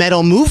heavy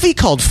metal movie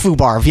called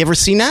Fubar. Have you ever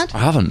seen that? I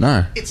haven't,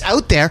 no. It's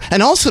out there.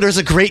 And also there's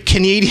a great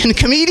Canadian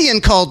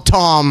comedian called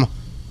Tom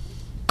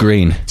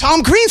Green.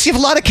 Tom Green, so you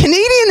have a lot of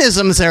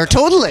Canadianisms there,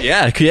 totally.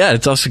 Yeah,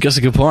 that's a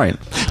good point.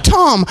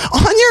 Tom,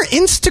 on your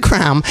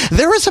Instagram,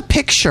 there is a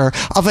picture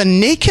of a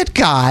naked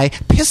guy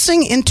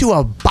pissing into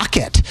a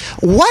bucket.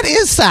 What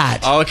is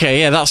that? Oh, okay,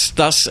 yeah,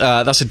 that's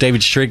a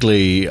David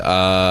Shrigley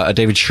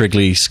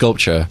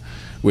sculpture,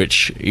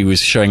 which he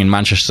was showing in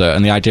Manchester.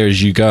 And the idea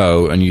is you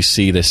go and you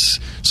see this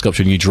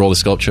sculpture and you draw the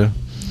sculpture.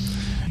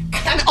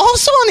 And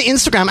also on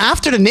Instagram,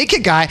 after the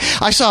naked guy,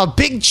 I saw a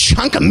big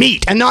chunk of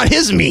meat, and not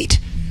his meat.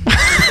 I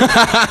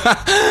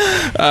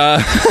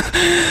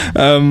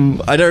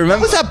don't remember.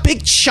 What was that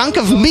big chunk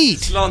of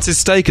meat? Lance's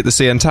steak at the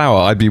CN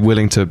Tower, I'd be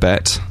willing to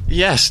bet.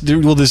 Yes,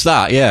 well, there's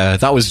that. Yeah,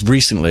 that was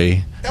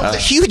recently. That was a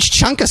huge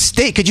chunk of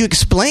steak. Could you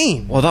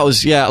explain? Well, that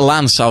was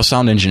Lance, our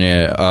sound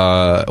engineer,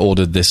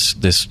 ordered this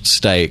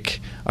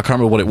steak. I can't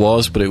remember what it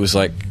was, but it was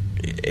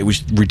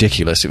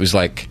ridiculous. It was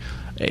like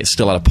it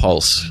still had a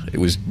pulse. It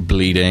was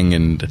bleeding,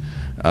 and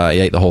he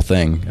ate the whole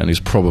thing, and he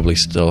was probably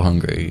still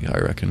hungry, I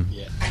reckon.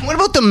 Yeah. And what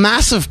about the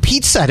massive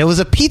pizza? There was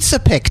a pizza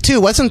pic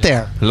too, wasn't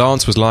there?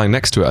 Lance was lying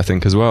next to it, I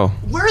think, as well.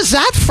 Where is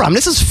that from?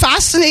 This is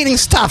fascinating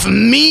stuff.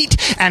 Meat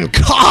and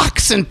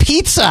cocks and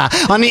pizza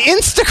on the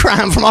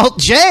Instagram from Alt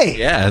J.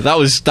 Yeah,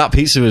 that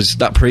pizza was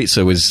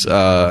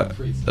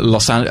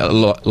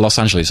Los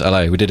Angeles,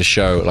 LA. We did a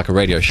show, like a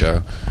radio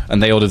show,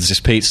 and they ordered this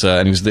pizza,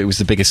 and it was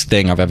the biggest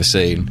thing I've ever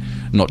seen.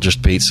 Not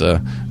just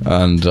pizza.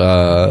 And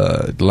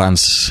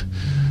Lance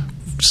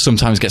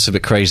sometimes gets a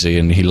bit crazy,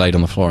 and he laid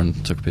on the floor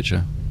and took a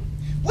picture.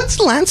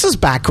 What's Lance's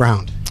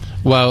background?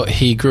 Well,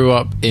 he grew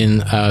up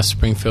in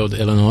Springfield,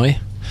 Illinois,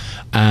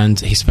 and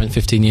he spent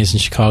 15 years in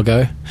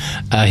Chicago.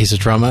 He's a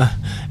drummer.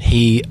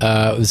 He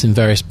was in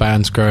various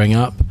bands growing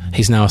up.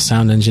 He's now a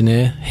sound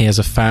engineer. He has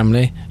a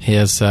family. He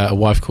has a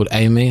wife called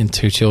Amy and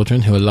 2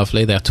 children who are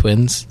lovely. They're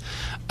twins.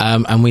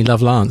 And we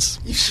love Lance.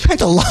 You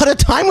spent a lot of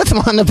time with him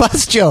on the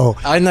bus, Joe.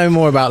 I know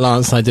more about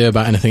Lance than I do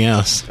about anything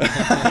else.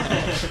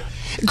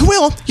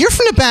 Gwill, you're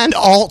from the band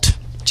Alt.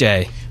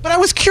 Jay. But I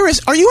was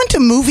curious, are you into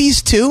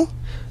movies too?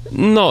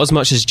 Not as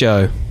much as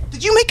Joe.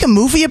 Did you make a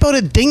movie about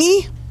a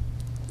dinghy?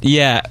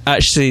 Yeah,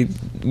 actually,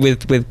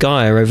 with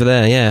Guy over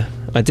there, yeah,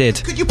 I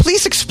did. Could you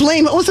please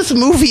explain, what was this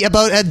movie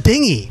about a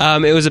dinghy?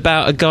 It was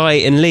about a guy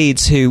in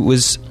Leeds who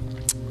was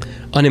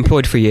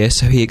unemployed for a year,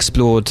 so he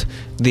explored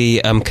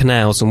the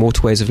canals and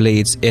waterways of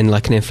Leeds in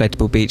like an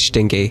inflatable beach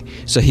dinghy.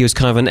 So he was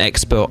kind of an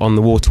expert on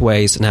the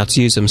waterways and how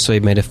to use them, so he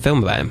made a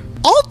film about him.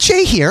 Alt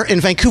J here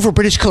in Vancouver,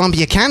 British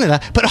Columbia, Canada,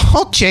 but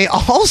Alt J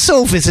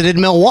also visited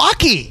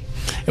Milwaukee.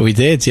 We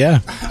did, yeah.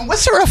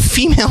 Was there a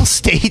female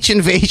stage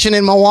invasion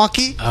in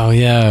Milwaukee? Oh,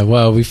 yeah.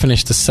 Well, we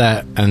finished the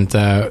set, and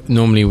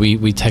normally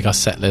we take our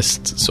set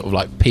list, sort of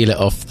like peel it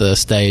off the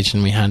stage,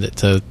 and we hand it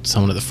to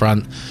someone at the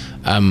front.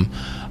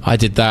 I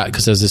did that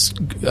because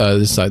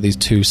there's like these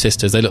 2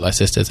 sisters. They look like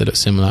sisters. They look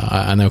similar,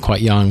 and they were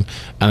quite young,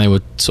 and they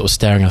were sort of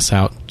staring us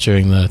out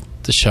during the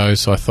show.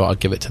 So I thought I'd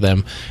give it to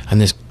them.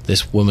 And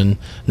this woman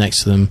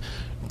next to them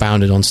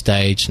bounded on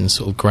stage and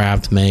sort of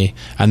grabbed me.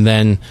 And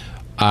then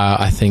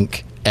I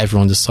think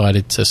everyone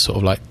decided to sort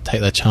of like take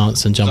their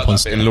chance and jump on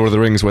stage. In Lord of the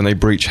Rings when they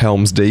breach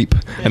Helm's Deep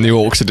and the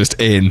orcs are just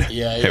in.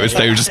 They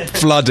were just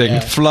flooding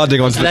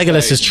onto the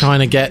Legolas stage. is trying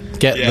to get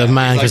the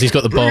man because he's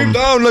got the bomb. Bring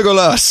down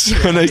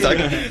Legolas! And he's like,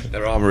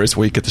 their armour is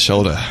weak at the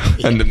shoulder.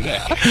 And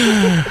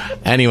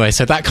Anyway,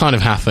 so that kind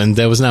of happened.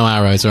 There was no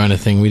arrows or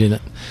anything. We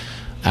didn't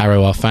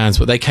arrow our fans,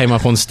 but they came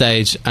up on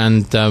stage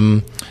and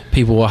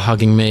people were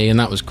hugging me,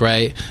 and that was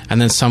great. And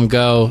then some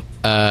girl,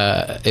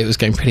 it was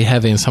getting pretty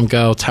heavy, and some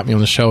girl tapped me on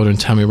the shoulder and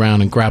turned me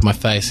around and grabbed my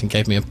face and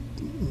gave me a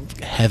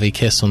heavy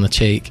kiss on the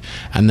cheek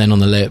and then on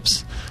the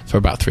lips for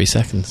about 3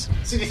 seconds.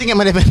 So do you think it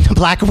might have been the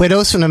Black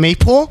Widows from the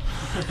Maypole?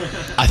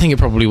 I think it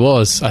probably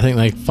was. I think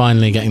they're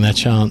finally getting their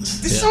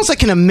chance. This sounds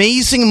like an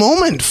amazing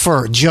moment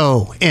for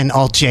Joe in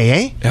Alt J,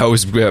 eh? it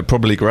was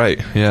probably great.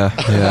 Yeah.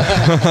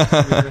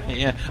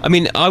 Yeah, I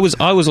mean, I was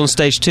on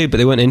stage too, but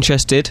they weren't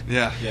interested.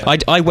 Yeah.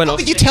 I went How off.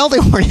 did you tell they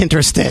weren't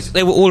interested?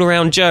 They were all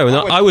around Joe, and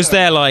I was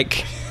there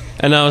like,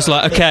 and I was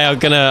like, okay,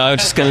 I'm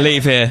just gonna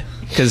leave here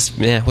because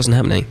it wasn't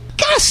happening.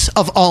 Gus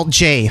of Alt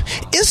J,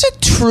 is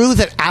it true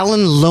that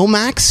Alan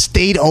Lomax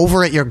stayed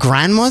over at your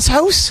grandma's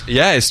house?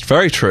 Yeah, it's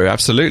very true.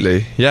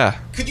 Absolutely. Yeah.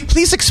 Could you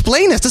please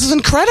explain this? This is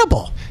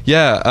incredible.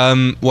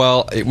 Yeah,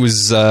 well, it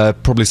was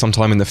probably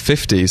sometime in the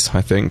 50s,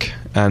 I think,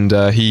 and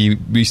he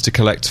used to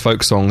collect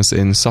folk songs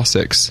in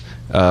Sussex.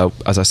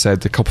 As I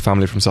said, the Copper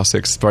family from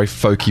Sussex, very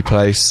folky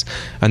place,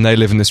 and they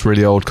live in this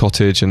really old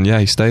cottage, and yeah,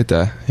 he stayed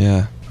there,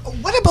 yeah.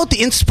 What about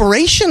the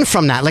inspiration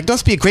from that? Like, that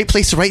must be a great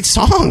place to write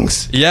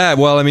songs. Yeah,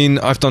 well, I mean,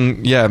 I've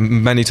done,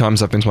 many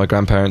times I've been to my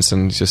grandparents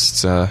and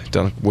just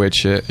done weird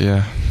shit,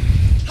 yeah.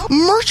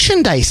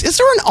 Merchandise. Is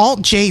there an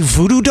Alt J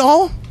voodoo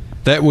doll?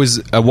 That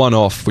was a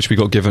one-off, which we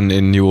got given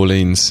in New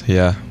Orleans,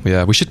 yeah.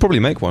 We should probably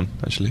make one,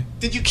 actually.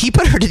 Did you keep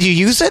it or did you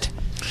use it?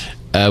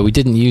 We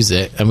didn't use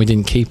it and we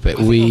didn't keep it.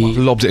 We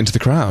lobbed it into the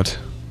crowd.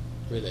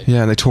 Really?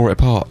 Yeah, and they tore it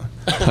apart,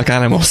 like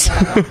animals.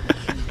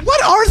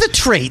 What are the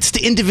traits,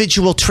 the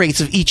individual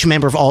traits of each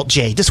member of Alt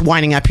J? Just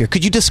winding up here.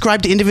 Could you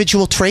describe the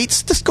individual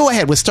traits? Just go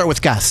ahead. We'll start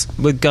with Gus.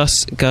 With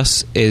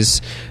Gus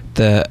is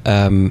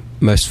the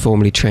most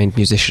formally trained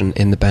musician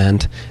in the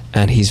band,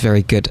 and he's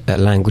very good at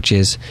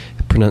languages,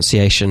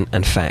 pronunciation,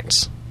 and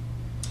facts.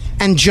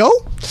 And Joe?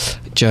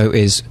 Joe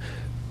is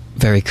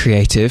very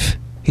creative.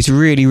 He's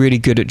really, really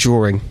good at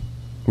drawing.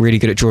 Really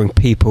good at drawing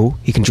people.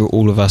 He can draw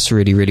all of us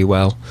really, really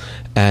well.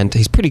 And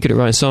he's pretty good at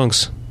writing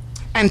songs.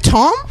 And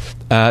Tom?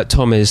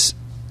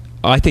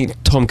 I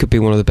think Tom could be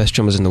one of the best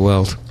drummers in the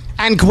world.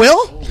 And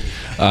Gwill?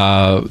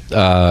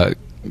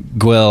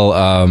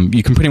 Gwill,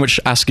 you can pretty much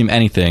ask him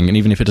anything, and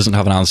even if he doesn't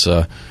have an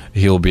answer,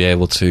 he'll be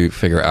able to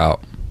figure it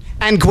out.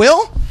 And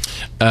Gwill?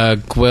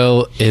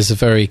 Gwill is a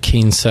very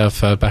keen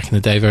surfer back in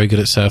the day, very good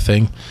at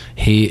surfing.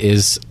 He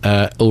is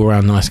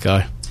all-around nice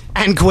guy.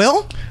 And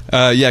Gwill?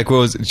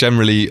 Gwill's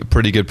generally a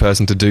pretty good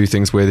person to do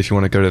things with. If you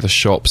want to go to the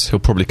shops, he'll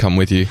probably come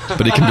with you.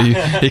 But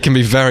he can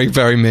be very,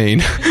 very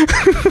mean.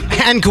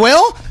 And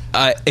Gwill?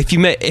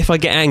 If I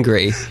get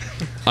angry,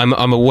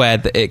 I'm aware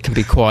that it can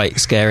be quite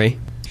scary.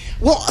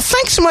 Well,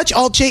 thanks so much,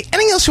 Alt J.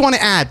 Anything else you want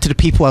to add to the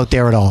people out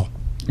there at all?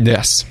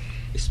 Yes.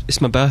 It's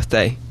my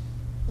birthday.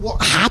 Well,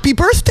 happy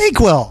birthday,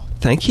 Gwill.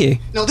 Thank you.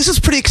 No, this is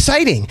pretty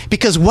exciting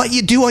because what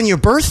you do on your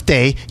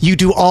birthday, you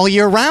do all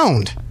year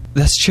round.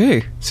 That's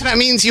true. So that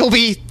means you'll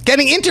be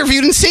getting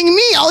interviewed and seeing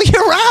me all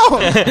year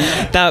round.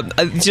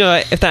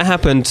 If that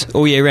happened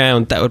all year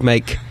round, that would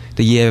make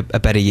the year a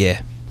better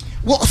year.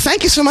 Well,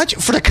 thank you so much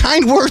for the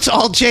kind words,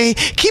 Alt J.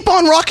 Keep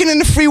on rocking in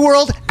the free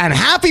world, and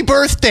happy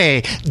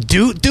birthday.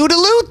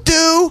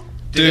 Doot-doodaloo-doo.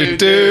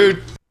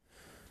 Doot-doot.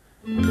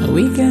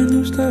 We can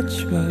lose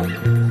touch, but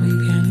we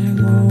can let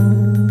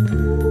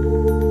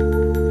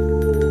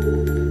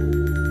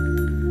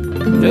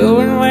go.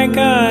 Doing like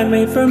God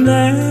made from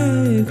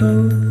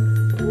Lego.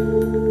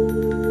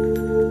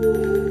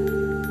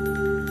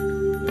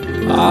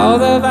 All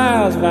the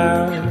vows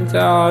vowed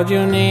to hold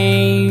your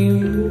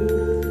name.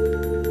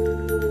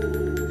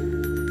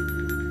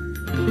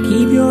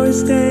 Keep your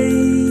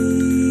estate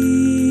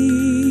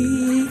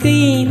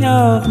clean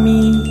of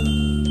me.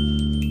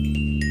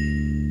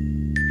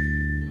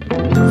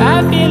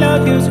 I feel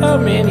of you so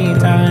many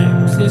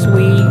times this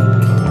week.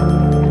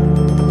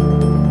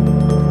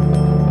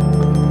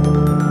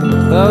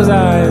 Close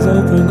eyes,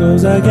 open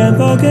close, I can't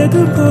forget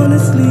to fall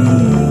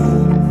asleep.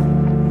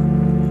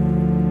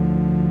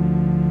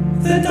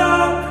 The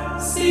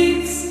dark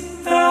seeks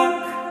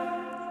dark.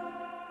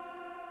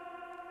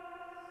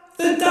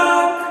 The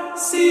dark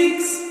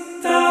seeks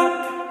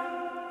dark.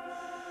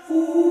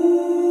 Ooh,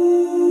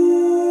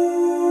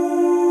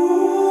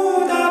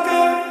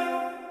 darker.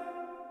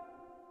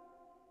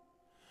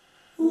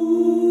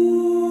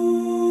 Ooh,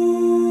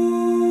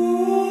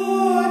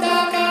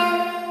 darker.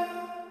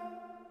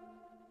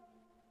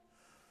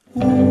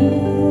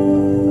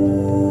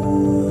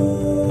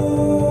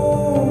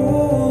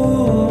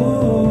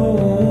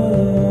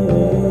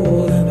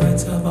 The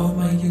nights of all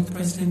my youth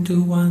pressed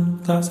into one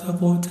glass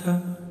of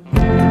water.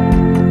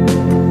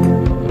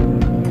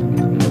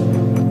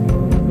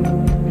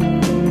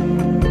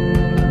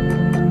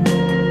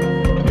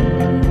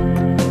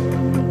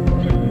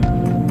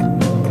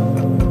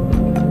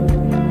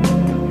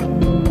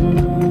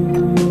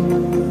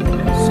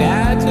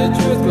 Shattered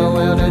truth,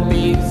 bewildered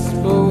beasts,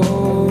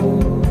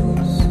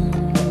 fools.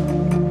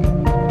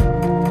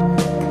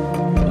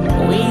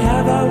 We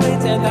have our way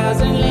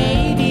 10,000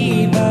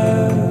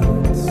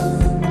 ladybirds.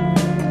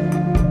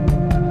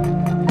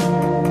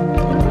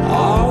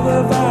 All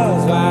the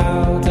vows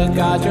vow to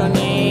guard your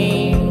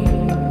name.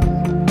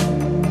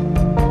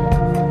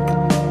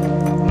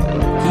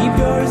 Keep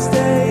your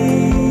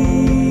state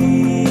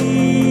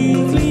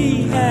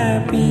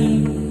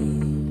happy.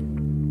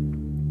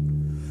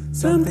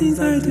 Some things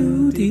I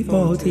do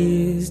default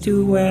is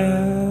too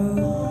well.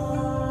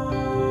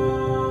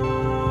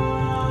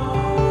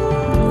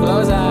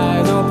 Close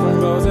eyes, open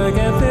close, I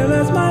can feel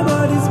as my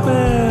body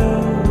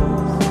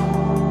spells.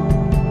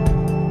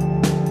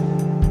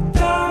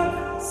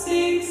 Dark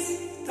seeks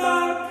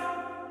dark.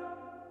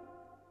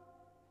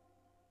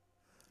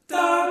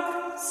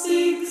 Dark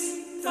seeks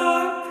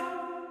dark.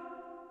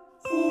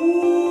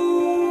 Ooh,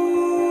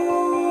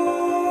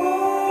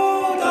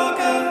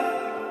 darker.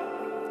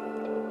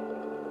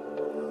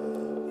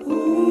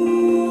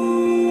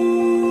 Ooh,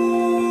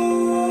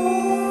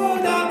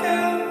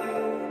 darker.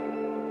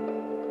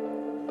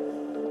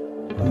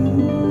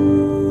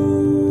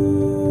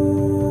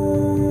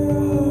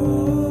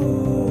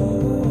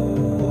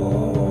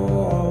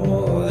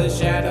 Ooh, the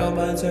shadow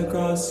burns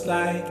across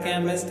like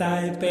canvas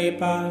dyed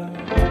paper.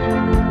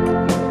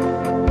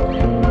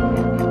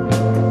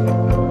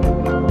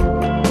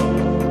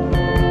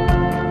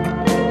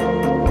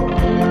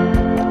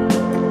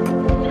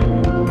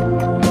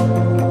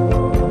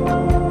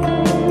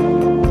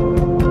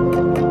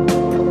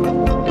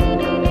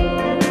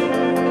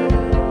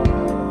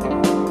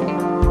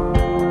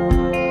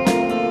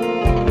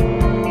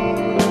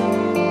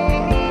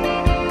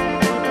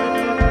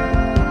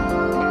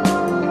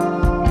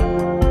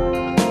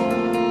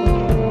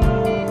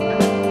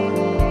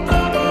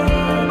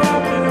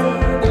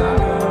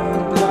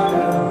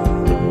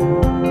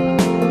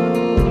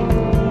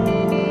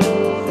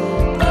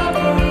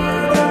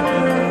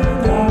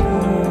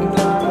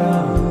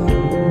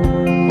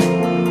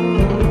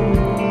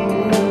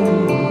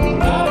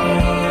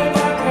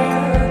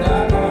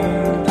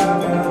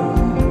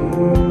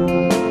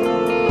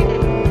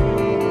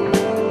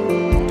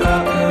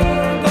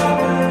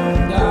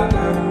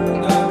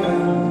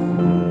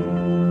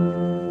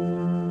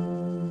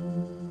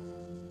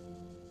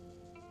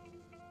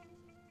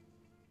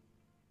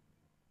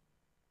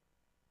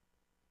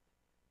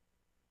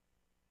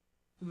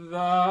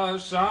 The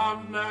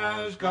sun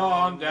has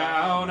gone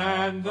down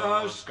and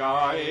the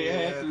sky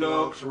it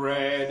looks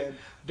red.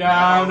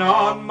 Down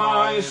on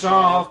my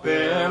soft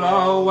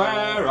pillow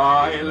where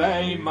I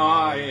lay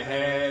my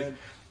head.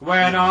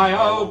 When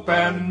I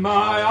open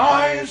my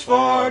eyes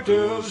for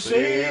to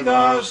see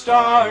the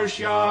stars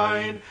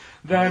shine,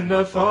 then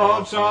the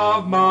thoughts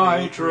of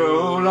my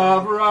true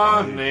love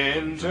run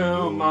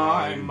into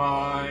my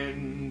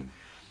mind.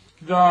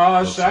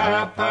 The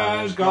sap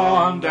has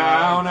gone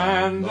down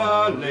and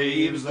the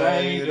leaves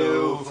they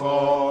do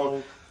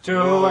fall.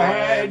 To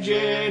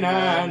hedging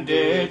and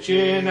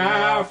ditching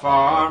our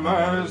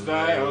farmers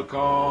they'll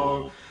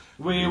call.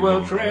 We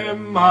will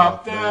trim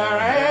up their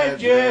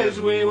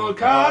hedges, we will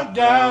cut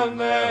down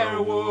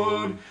their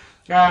wood,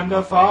 and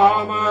the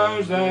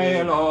farmers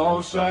they'll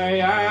all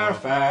say our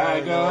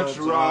faggots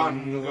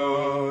run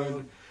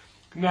good.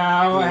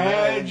 Now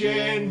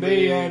hedging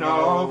being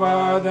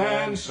over,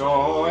 then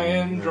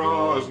sowing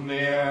draws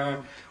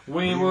near.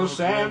 We will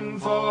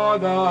send for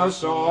the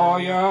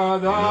sawyer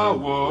the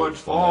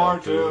woods for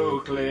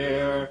to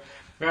clear.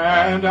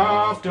 And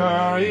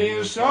after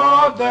he's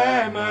sawed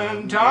them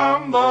and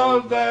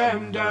tumbled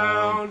them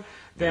down,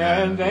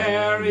 then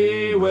there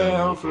he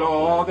will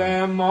floor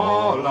them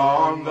all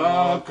on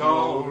the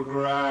cold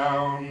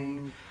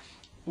ground.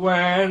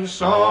 When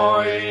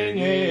sowing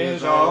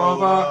is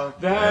over,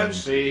 then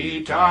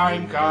seed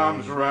time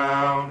comes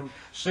round.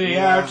 See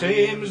our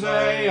teams,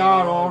 they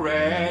are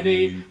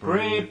already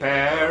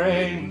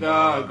preparing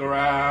the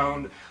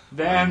ground.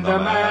 Then the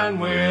man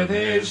with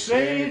his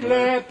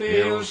seedlip,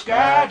 he'll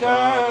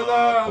scatter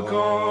the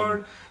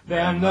corn.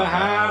 Then the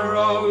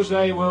harrows,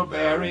 they will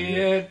bury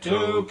it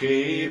to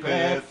keep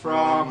it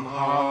from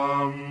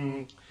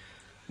harm.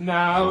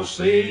 Now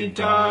seed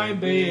time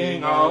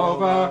being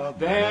over,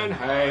 then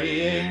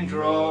haying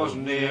draws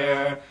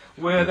near.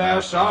 With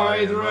our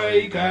scythe,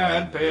 rake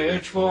and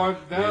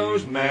pitchfork,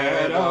 those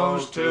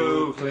meadows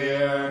to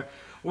clear.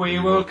 We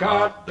will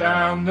cut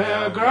down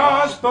their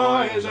grass,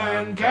 boys,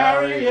 and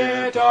carry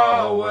it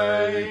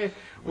away.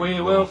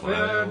 We will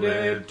feed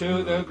it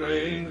to the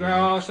green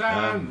grass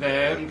and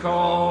then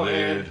call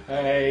it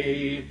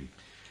hay.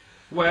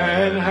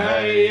 When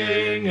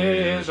haying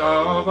is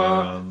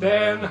over,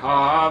 then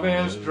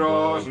harvest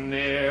draws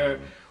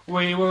near.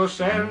 We will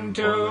send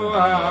to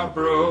our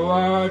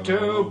brewer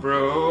to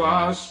brew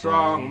us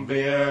strong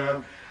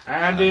beer.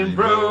 And in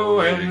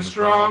brewing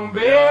strong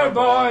beer,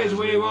 boys,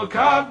 we will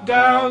cut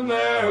down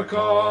their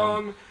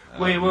corn.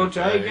 We will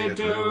take it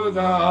to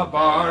the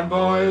barn,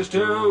 boys,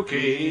 to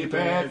keep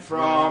it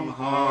from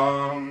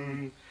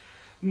harm.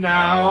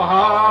 Now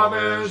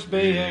harvest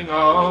being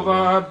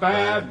over,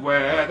 bad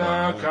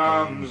weather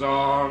comes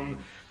on.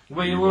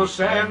 We will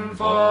send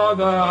for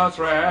the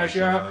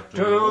thresher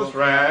to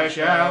thresh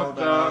out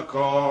the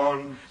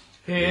corn.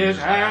 His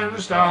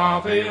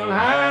handstaff he'll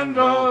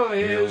handle,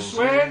 his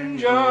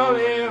swingle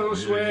he'll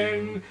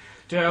swing,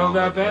 till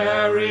the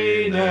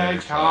very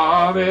next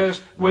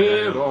harvest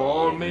we'll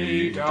all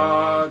meet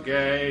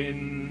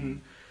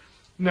again.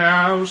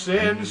 Now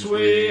since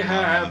we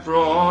have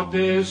brought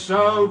this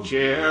so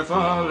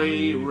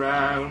cheerfully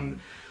round,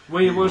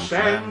 we will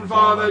send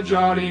for the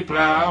jolly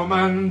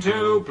ploughman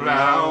to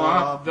plough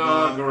up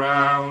the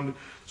ground.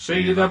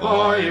 See the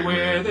boy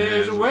with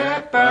his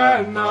whip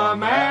and the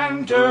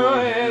man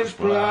to his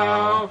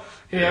plough.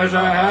 Here's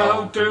a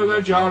health to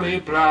the jolly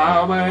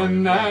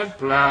ploughman that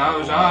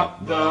ploughs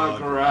up the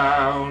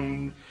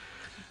ground.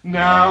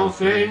 Now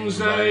things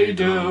they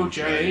do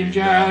change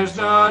as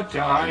the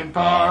time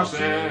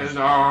passes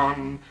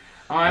on.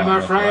 I'm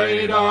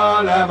afraid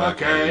I'll have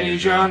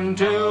occasion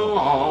to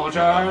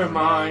alter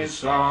my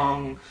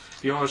song.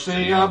 You'll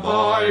see a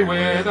boy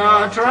with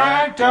a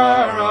tractor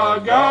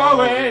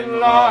a-going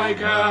like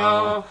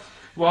hell.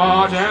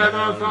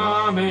 Whatever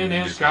famine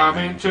is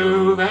coming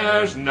to,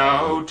 there's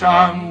no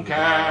tongue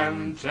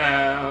can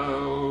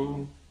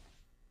tell.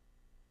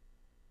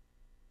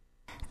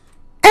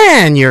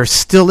 And you're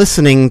still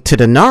listening to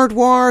the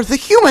Nardwuar, the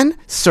Human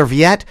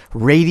Serviette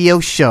Radio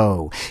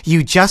Show.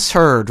 You just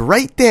heard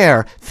right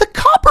there the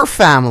Copper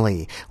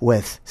Family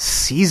with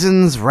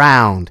Seasons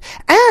Round.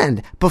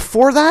 And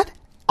before that,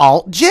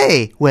 Alt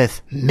J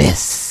with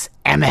Miss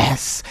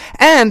MS.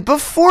 And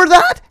before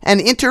that, an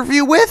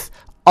interview with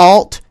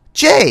Alt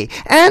J.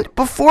 And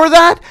before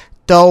that,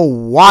 the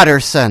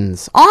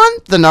Wattersons on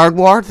the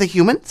Nardwuar, the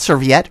Human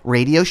Serviette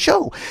Radio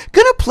Show.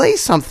 Gonna play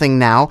something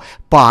now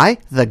by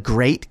The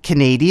Great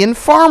Canadian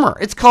Farmer.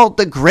 It's called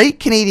The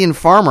Great Canadian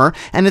Farmer,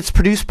 and it's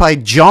produced by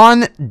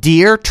John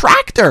Deere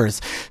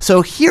Tractors.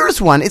 So here's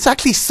one. It's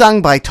actually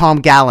sung by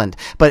Tom Gallant,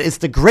 but it's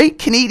The Great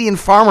Canadian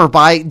Farmer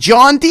by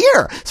John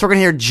Deere. So we're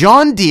gonna hear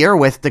John Deere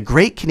with The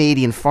Great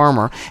Canadian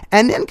Farmer,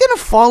 and then gonna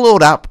follow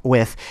it up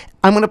with,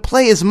 I'm going to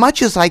play as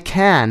much as I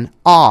can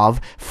of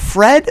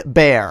Fred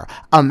Bear,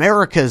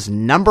 America's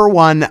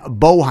 #1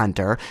 bow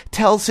hunter,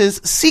 tells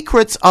his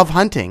secrets of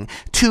hunting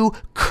to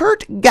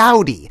Kurt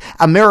Gowdy,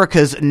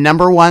 America's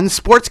 #1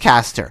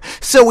 sportscaster.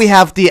 So we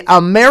have the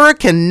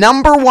American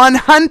 #1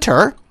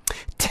 hunter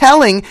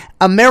telling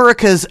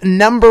America's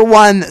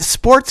 #1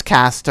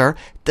 sportscaster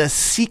the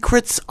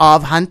secrets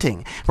of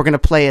hunting. We're going to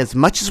play as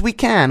much as we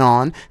can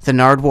on the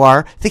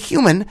Nardwuar, the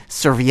Human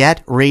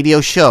Serviette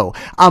Radio Show.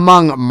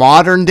 Among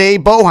modern-day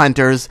bow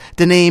hunters,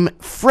 the name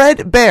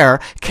Fred Bear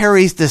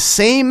carries the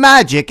same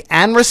magic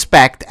and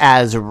respect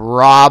as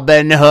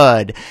Robin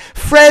Hood.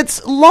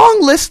 Fred's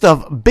long list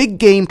of big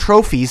game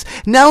trophies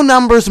now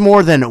numbers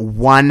more than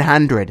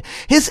 100.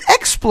 His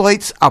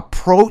exploits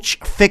approach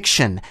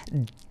fiction,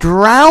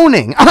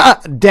 downing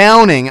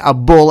a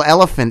bull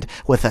elephant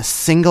with a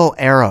single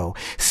arrow,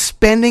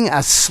 spending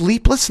a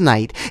sleepless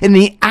night in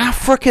the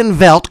African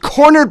veldt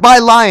cornered by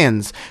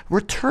lions,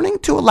 returning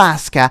to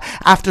Alaska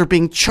after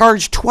being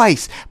charged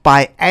twice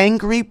by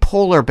angry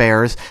polar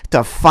bears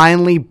to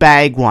finally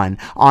bag one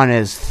on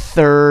his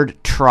third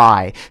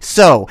try.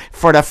 So,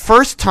 for the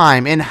first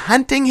time in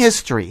hunting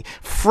history,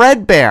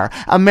 Fred Bear,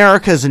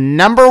 America's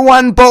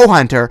 #1 bow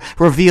hunter,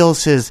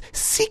 reveals his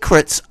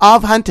secrets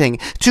of hunting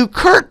to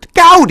Kurt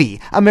Gowdy,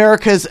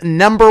 America's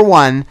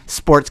 #1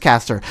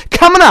 sportscaster.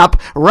 Coming up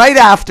right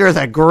after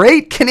The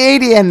Great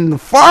Canadian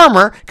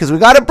Farmer, because we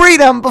got to breed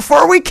him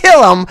before we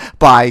kill him,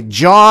 by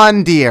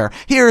John Deere.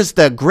 Here's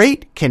The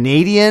Great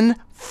Canadian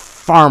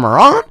Farmer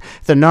on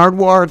the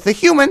Nardwuar, the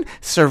Human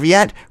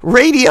Serviette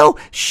Radio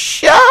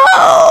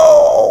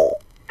Show.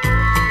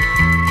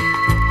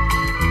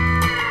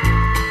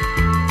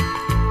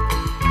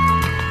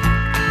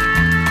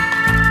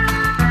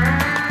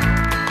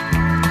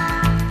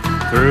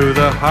 Through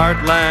the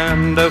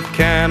heartland of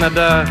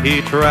Canada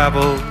he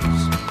travels,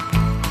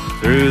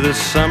 through the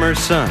summer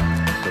sun,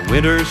 the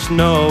winter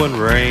snow and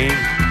rain,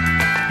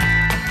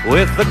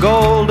 with the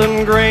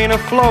golden grain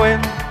a-flowing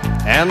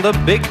and the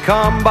big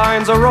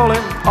combines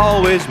a-rolling,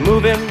 always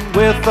moving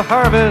with the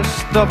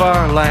harvest of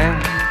our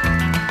land.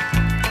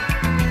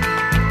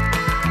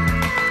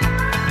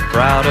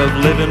 Proud of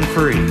living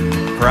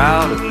free,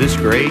 proud of this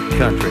great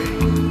country,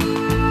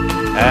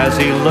 as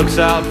he looks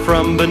out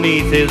from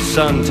beneath his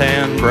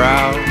suntan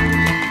brow,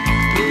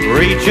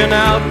 reaching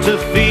out to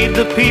feed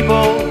the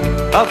people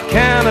of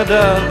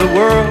Canada, the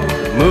world,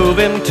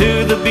 moving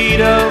to the beat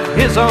of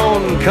his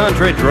own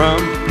country drum.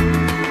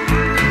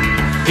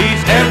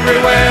 He's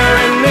everywhere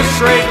in this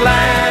great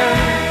land.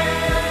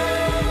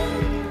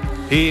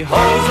 He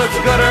holds its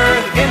good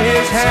earth in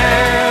his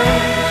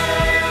hands.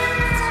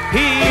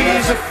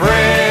 He's a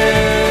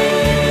friend.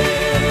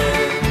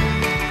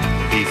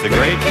 He's the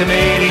great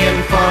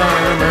Canadian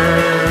farmer.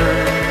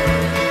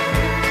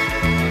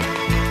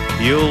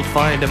 You'll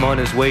find him on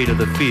his way to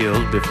the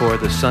field before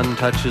the sun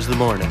touches the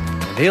morning,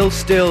 and he'll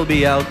still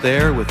be out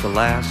there with the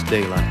last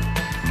daylight.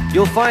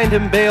 You'll find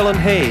him baling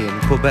hay in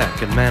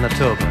Quebec and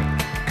Manitoba,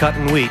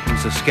 cutting wheat in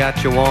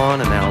Saskatchewan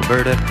and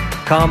Alberta,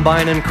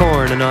 combining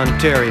corn in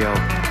Ontario,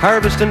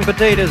 harvesting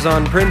potatoes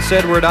on Prince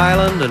Edward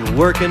Island, and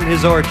working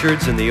his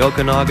orchards in the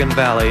Okanagan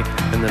Valley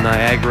and the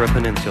Niagara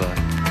Peninsula.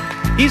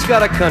 He's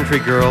got a country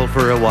girl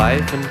for a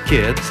wife and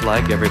kids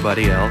like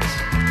everybody else,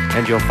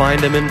 and you'll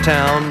find him in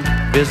town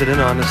visiting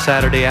on a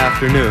Saturday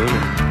afternoon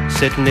and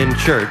sitting in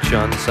church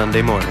on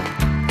Sunday morning.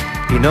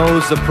 He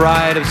knows the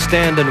pride of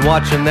standing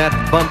watching that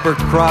bumper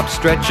crop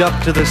stretch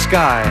up to the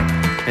sky,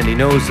 and he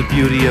knows the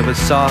beauty of a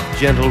soft,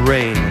 gentle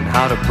rain and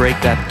how to break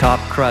that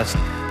top crust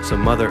so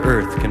Mother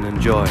Earth can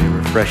enjoy a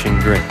refreshing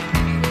drink.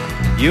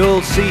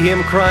 You'll see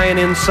him crying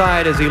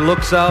inside as he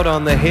looks out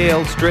on the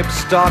hail-stripped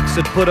stalks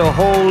that put a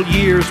whole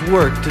year's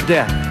work to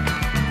death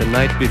the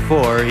night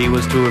before he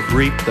was to have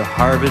reaped the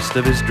harvest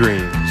of his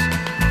dreams.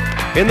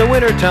 In the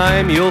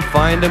wintertime, you'll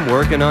find him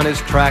working on his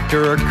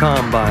tractor or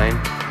combine,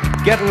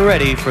 getting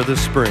ready for the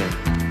spring.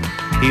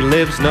 He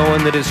lives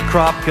knowing that his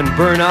crop can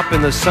burn up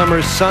in the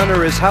summer's sun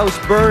or his house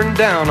burn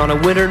down on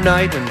a winter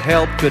night and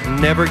help could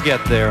never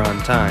get there on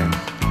time.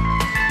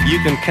 You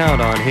can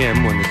count on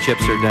him when the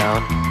chips are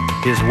down.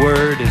 His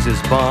word is his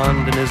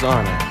bond and his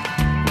honor,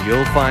 and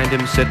you'll find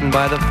him sitting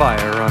by the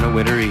fire on a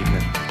winter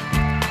evening.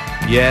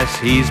 Yes,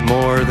 he's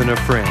more than a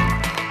friend.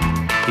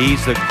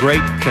 He's the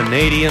great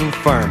Canadian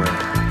farmer.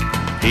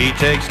 He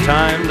takes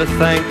time to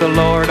thank the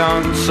Lord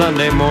on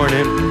Sunday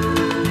morning.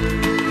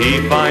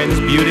 He finds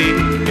beauty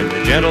in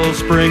the gentle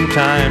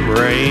springtime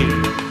rain.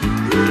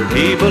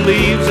 He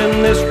believes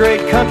in this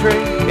great country,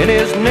 in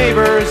his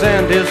neighbors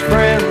and his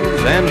friends,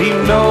 and he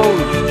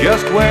knows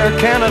just where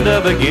Canada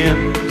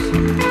begins.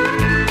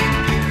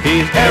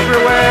 He's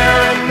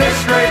everywhere in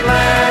this great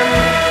land.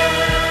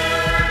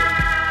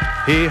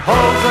 He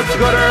holds its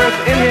good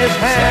earth in his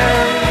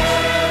hands.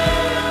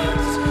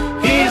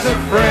 He's a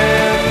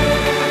friend.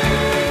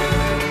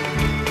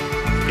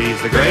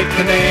 He's the great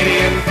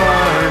Canadian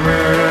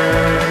farmer.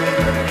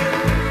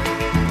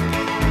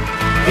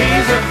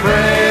 He's a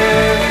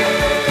friend.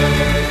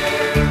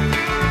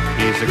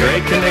 He's the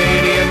great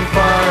Canadian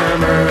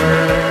farmer.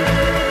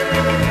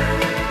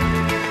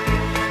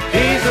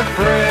 He's a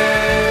friend.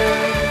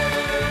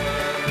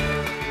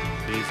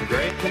 He's the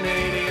great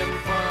Canadian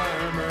farmer.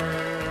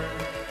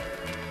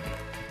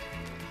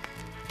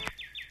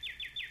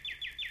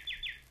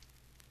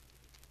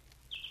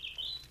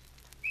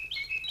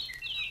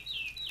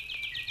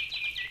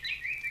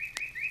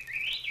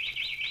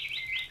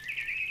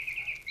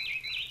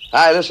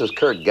 Hi, this is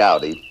Kurt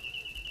Gowdy.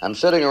 I'm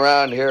sitting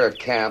around here at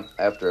camp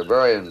after a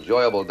very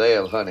enjoyable day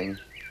of hunting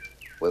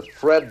with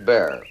Fred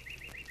Bear,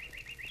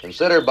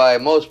 considered by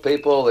most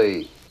people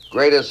the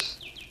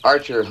greatest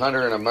archer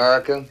hunter in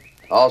America,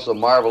 also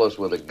marvelous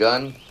with a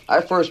gun.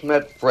 I first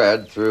met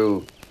Fred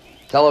through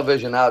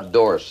television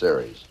outdoor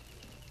series.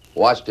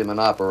 Watched him in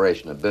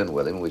operation, had been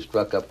with him. We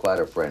struck up quite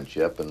a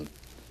friendship, and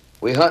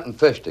we hunt and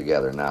fish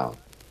together now.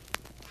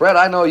 Fred,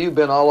 I know you've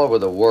been all over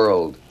the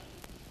world.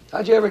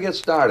 How'd you ever get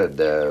started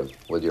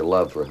with your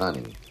love for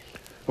hunting?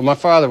 Well, my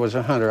father was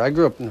a hunter. I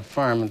grew up in a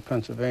farm in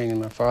Pennsylvania.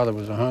 My father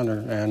was a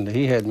hunter, and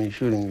he had me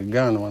shooting a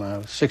gun when I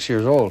was 6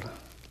 years old.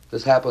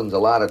 This happens a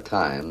lot of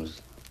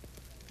times.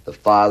 The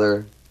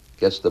father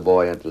gets the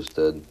boy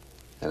interested,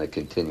 and it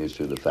continues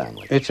through the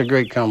family. It's a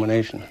great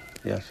combination,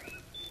 yes.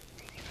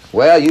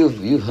 Well,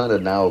 you've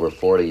hunted now over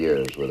 40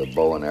 years with a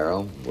bow and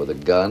arrow, with a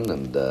gun,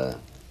 and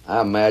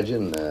I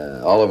imagine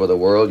all over the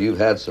world you've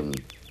had some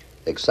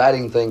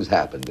exciting things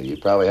happen to you.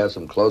 You probably had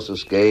some close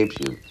escapes.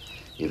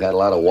 You've had a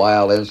lot of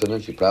wild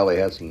incidents. You probably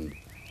had some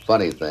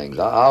funny things.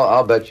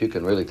 I'll bet you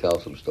can really tell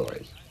some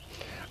stories.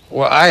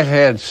 Well, I've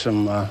had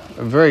some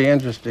very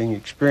interesting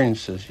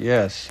experiences,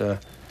 yes.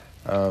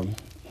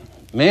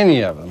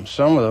 Many of them.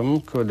 Some of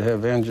them could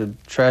have ended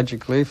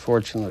tragically.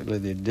 Fortunately,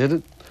 they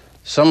didn't.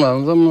 Some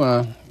of them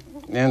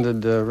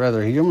ended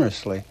rather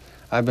humorously.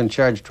 I've been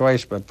charged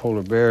twice by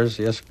polar bears.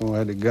 The Eskimo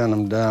had to gun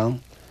them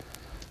down.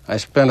 I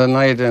spent a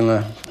night in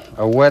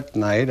a wet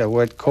night, a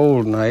wet,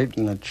 cold night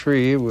in a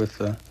tree with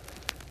a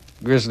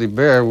grizzly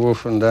bear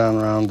wolfing down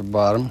around the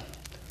bottom.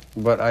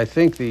 But I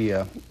think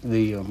the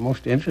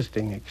most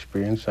interesting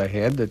experience I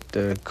had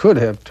that could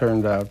have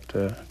turned out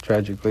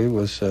tragically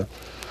was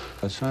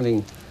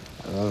hunting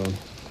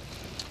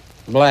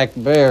black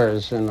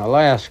bears in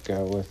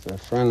Alaska with a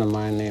friend of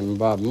mine named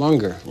Bob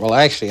Munger. Well,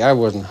 actually, I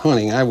wasn't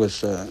hunting. I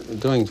was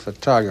doing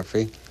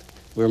photography.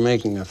 We were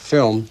making a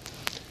film,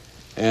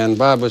 and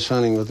Bob was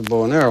hunting with a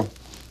bow and arrow.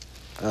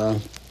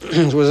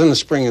 It was in the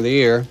spring of the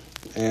year,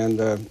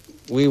 and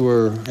we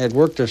had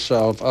worked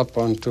ourselves up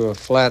onto a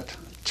flat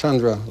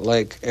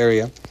tundra-like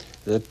area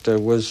that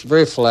was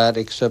very flat,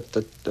 except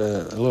that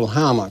a little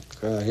hammock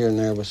here and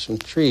there with some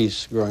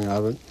trees growing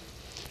out of it.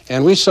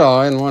 And we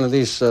saw in one of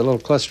these little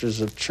clusters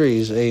of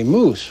trees a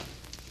moose.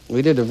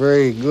 We did a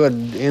very good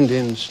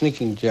Indian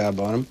sneaking job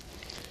on him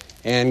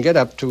and get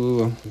up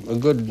to a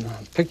good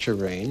picture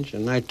range.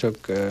 And I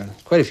took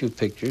quite a few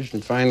pictures,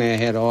 and finally I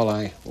had all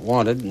I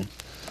wanted. And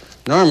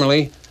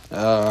normally,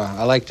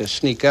 I like to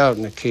sneak out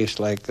in a case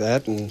like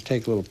that and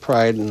take a little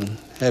pride in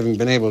having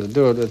been able to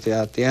do it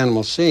without the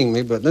animal seeing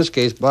me. But in this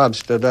case, Bob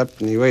stood up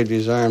and he waved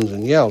his arms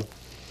and yelled.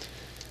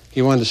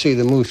 He wanted to see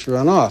the moose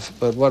run off.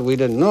 But what we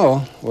didn't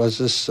know was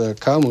this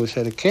cow moose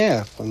had a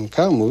calf. And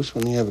cow moose,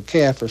 when you have a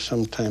calf, are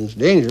sometimes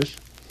dangerous.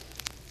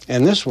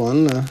 And this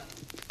one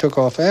took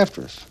off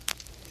after us.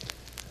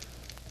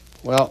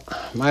 Well,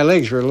 my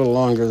legs were a little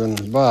longer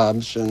than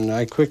Bob's, and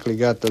I quickly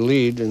got the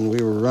lead, and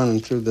we were running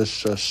through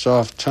this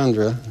soft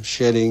tundra,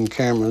 shedding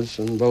cameras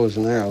and bows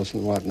and arrows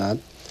and whatnot.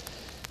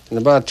 And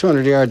about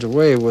 200 yards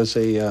away was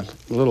a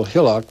little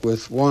hillock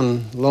with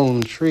one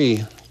lone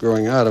tree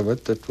growing out of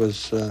it that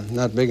was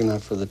not big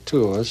enough for the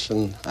two of us,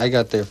 and I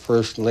got there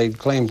first and laid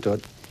claim to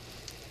it.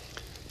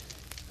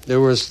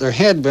 There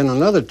had been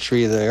another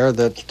tree there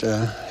that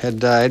had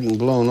died and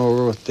blown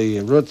over with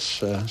the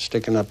roots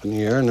sticking up in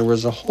the air, and there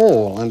was a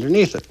hole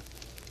underneath it.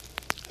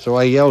 So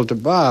I yelled to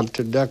Bob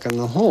to duck in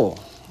the hole,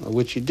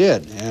 which he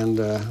did. And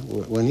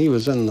when he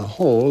was in the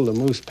hole, the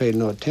moose paid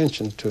no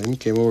attention to him,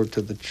 came over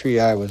to the tree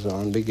I was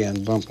on,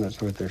 began bumping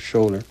it with their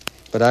shoulder.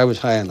 But I was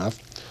high enough.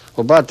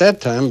 Well, about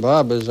that time,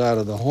 Bob was out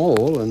of the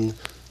hole, and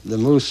the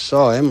moose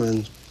saw him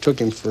and took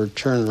him for a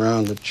turn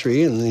around the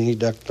tree, and then he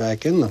ducked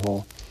back in the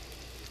hole.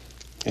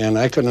 And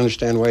I couldn't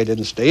understand why he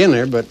didn't stay in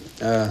there, but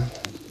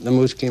the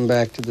moose came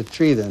back to the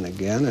tree then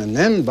again, and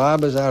then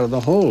Bob was out of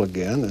the hole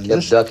again. And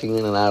kept ducking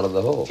in and out of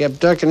the hole. Kept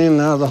ducking in and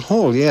out of the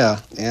hole,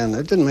 yeah. And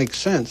it didn't make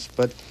sense,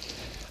 but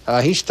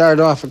he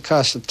started off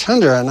across the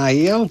tundra, and I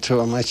yelled to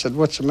him. I said,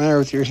 "What's the matter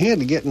with your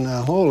head? Get in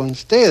the hole and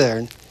stay there."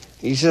 And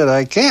he said,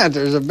 "I can't.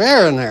 There's a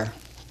bear in there."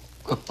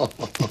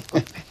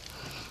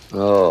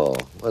 Oh,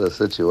 what a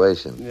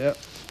situation. Yep.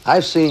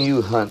 I've seen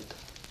you hunt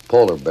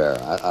polar bear.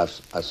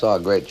 I saw a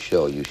great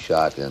show you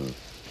shot in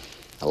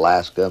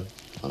Alaska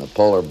on a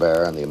polar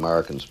bear and the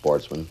American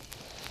Sportsman.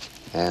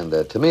 And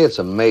to me, it's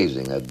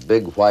amazing. A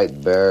big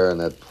white bear and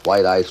that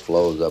white ice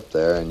flows up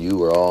there, and you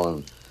were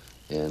all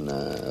in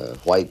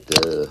white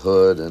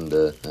hood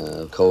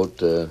and coat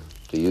to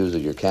use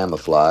as your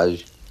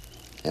camouflage.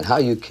 And how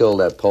you killed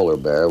that polar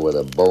bear with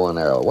a bow and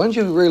arrow. When did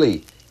you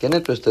really get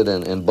interested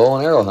in bow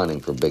and arrow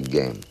hunting for big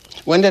game?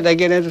 When did I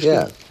get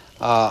interested?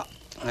 Yeah.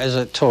 As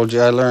I told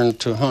you, I learned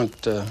to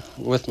hunt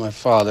with my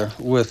father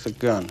with a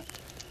gun.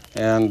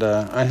 And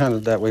I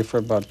hunted that way for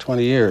about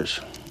 20 years.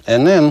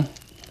 And then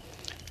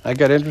I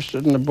got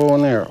interested in the bow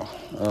and arrow.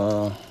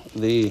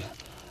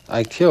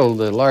 I killed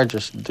the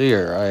largest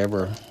deer I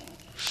ever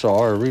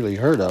saw or really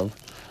heard of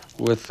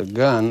with the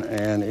gun,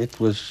 and it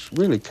was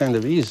really kind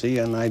of easy,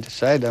 and I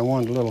decided I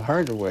wanted a little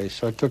harder way,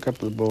 so I took up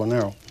the bow and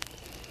arrow.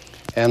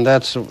 And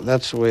that's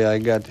the way I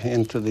got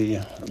into the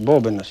bow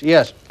business.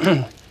 Yes,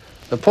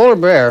 the polar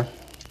bear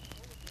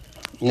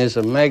is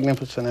a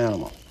magnificent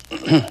animal.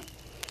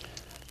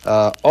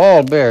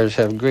 All bears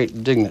have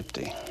great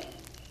dignity.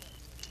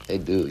 They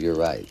do, you're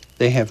right.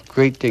 They have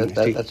great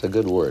dignity. That's a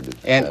good word.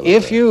 And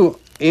if you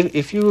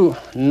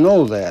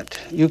know that,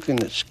 you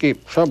can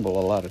escape trouble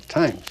a lot of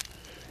times.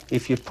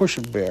 If you push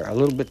a bear a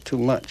little bit too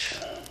much,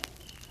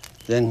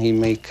 then he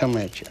may come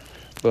at you.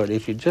 But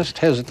if you just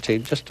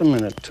hesitate just a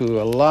minute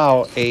to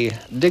allow a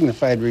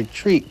dignified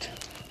retreat,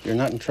 you're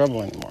not in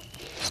trouble anymore.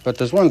 But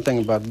there's one thing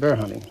about bear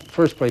hunting.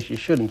 First place, you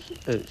shouldn't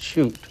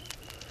shoot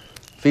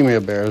female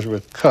bears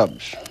with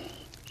cubs.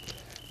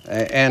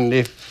 And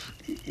if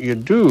you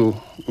do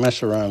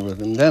mess around with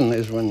them, then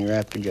is when you're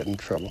apt to get in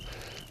trouble.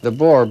 The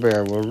boar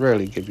bear will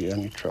rarely give you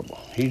any trouble.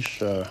 He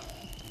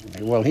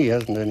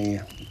hasn't any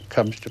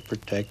cubs to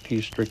protect.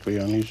 He's strictly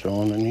on his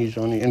own, and he's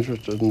only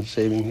interested in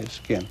saving his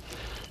skin.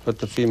 But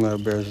the female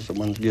bears are the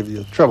ones that give you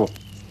the trouble.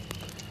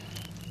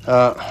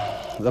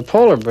 The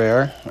polar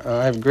bear,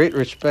 I have great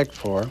respect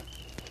for.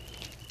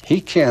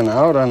 He can,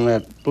 out on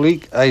that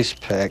bleak ice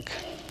pack,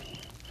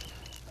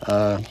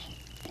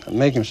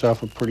 make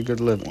himself a pretty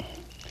good living.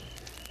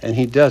 And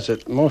he does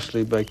it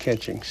mostly by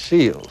catching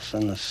seals.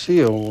 And the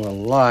seal will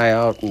lie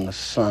out in the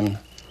sun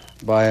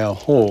by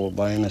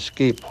an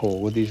escape hole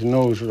with his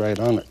nose right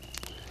on it.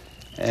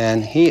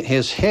 And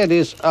his head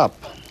is up,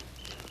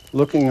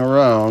 looking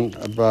around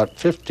about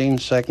 15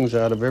 seconds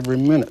out of every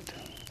minute.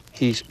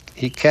 He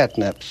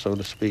catnaps, so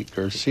to speak,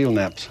 or seal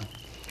naps.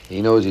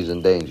 He knows he's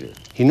in danger.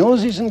 He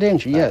knows he's in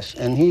danger, yes.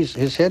 And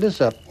his head is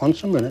up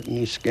once a minute, and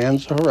he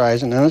scans the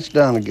horizon, and it's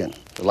down again.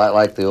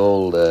 Like the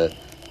old,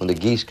 when the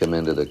geese come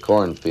into the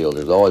cornfield,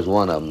 there's always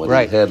one of them with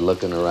his head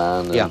looking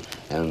around,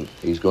 and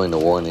he's going to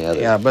warn the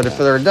other. Yeah, but if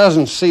there are a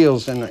dozen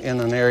seals in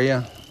an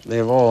area,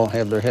 they all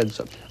have their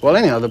heads up. Well,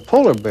 anyhow, the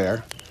polar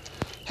bear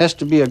has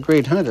to be a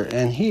great hunter,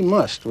 and he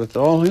must, with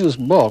all his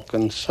bulk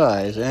and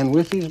size, and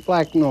with his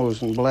black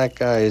nose and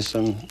black eyes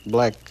and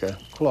black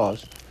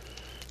claws,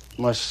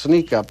 must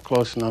sneak up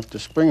close enough to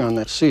spring on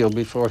that seal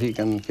before he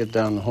can get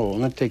down the hole,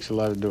 and that takes a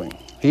lot of doing.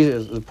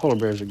 The polar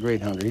bear is a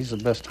great hunter. He's the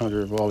best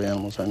hunter of all the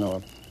animals I know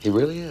of. He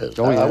really is.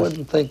 Oh, I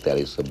wouldn't think that.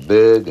 He's so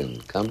big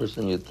and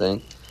cumbersome, you'd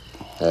think.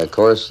 Of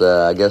course,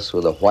 I guess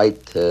with a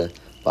white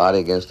body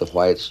against the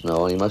white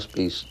snow, he must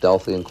be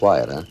stealthy and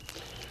quiet, huh?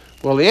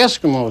 Well, the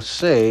Eskimos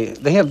say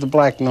they have the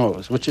black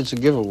nose, which is a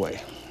giveaway.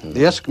 Mm-hmm. The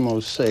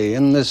Eskimos say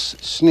in this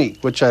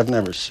sneak, which I've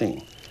never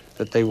seen,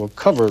 that they will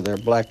cover their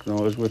black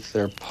nose with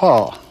their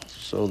paw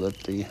so that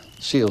the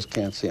seals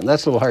can't see him.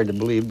 That's a little hard to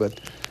believe,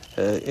 but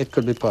it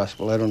could be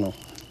possible. I don't know.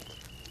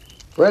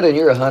 Fred, and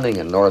you're hunting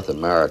in North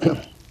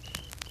America.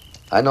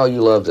 I know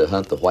you love to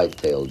hunt the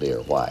white-tailed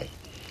deer. Why?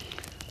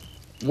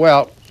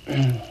 Well,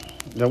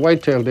 the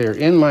white-tailed deer,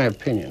 in my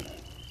opinion,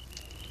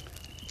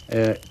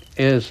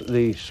 is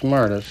the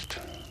smartest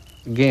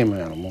game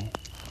animal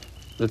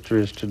that there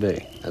is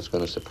today. That's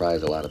going to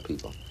surprise a lot of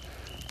people.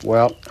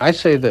 Well, I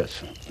say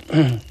this,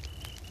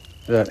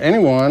 that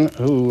anyone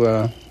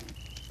who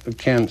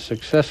can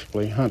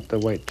successfully hunt the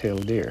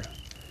white-tailed deer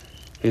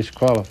is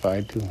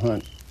qualified to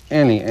hunt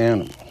any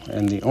animal.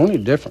 And the only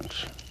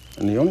difference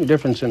in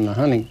the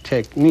hunting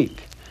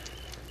technique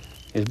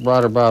is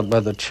brought about by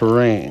the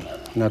terrain,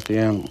 not the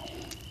animal.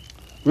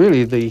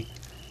 Really,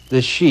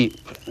 the sheep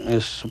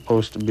is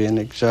supposed to be an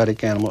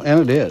exotic animal,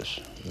 and it is.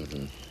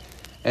 Mm-hmm.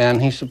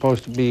 And he's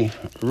supposed to be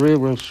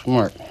real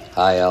smart.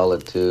 High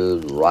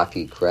altitude,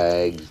 rocky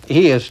crags.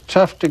 He is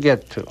tough to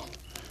get to,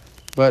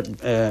 but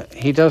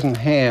he doesn't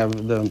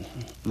have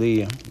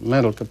the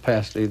mental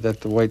capacity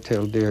that the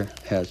white-tailed deer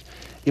has.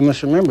 You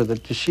must remember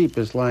that the sheep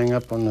is lying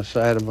up on the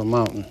side of a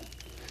mountain,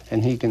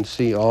 and he can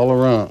see all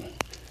around.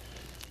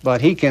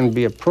 But he can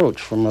be approached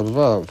from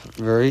above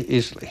very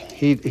easily.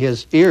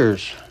 His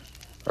ears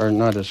are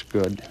not as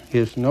good.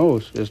 His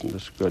nose isn't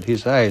as good.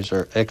 His eyes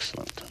are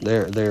excellent.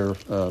 They're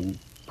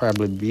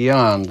probably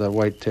beyond the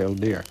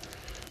white-tailed deer.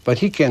 But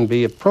he can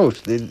be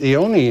approached. The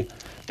only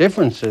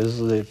difference is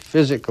the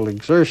physical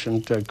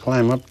exertion to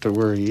climb up to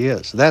where he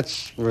is.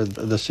 That's where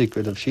the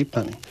secret of sheep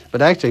hunting.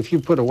 But actually, if you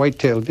put a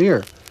white-tailed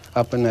deer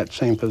up in that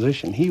same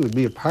position, he would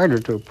be harder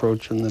to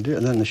approach than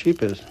the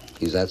sheep is.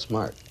 He's that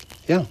smart.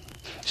 Yeah.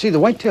 See, the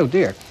white-tailed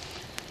deer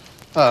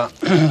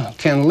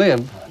can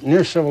live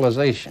near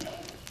civilization.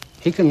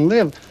 He can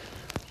live.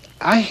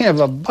 I have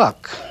a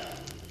buck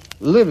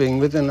living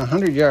within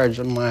 100 yards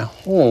of my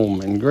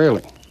home in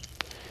Grayling.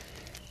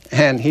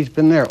 And he's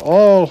been there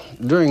all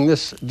during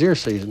this deer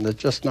season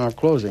that's just now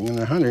closing, and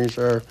the hunters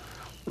are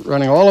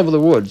running all over the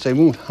woods. They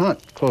won't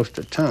hunt close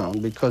to town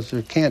because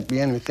there can't be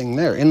anything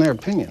there, in their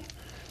opinion.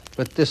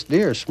 But this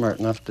deer is smart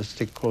enough to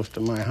stick close to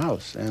my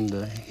house,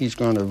 and he's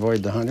going to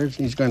avoid the hunters,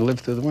 and he's going to live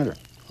through the winter.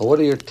 Well, what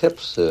are your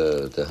tips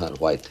to hunt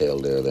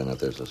white-tailed deer, then, if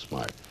there's a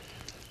smart?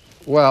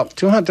 Well,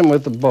 to hunt them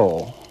with a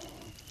bow,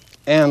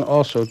 and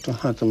also to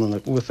hunt them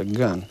with a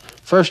gun.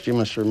 First, you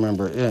must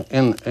remember,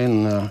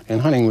 in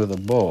hunting with a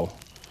bow,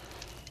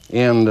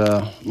 in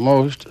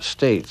most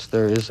states,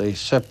 there is a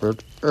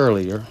separate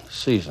earlier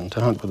season to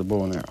hunt with a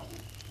bow and arrow.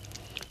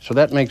 So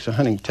that makes the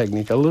hunting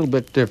technique a little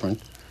bit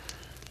different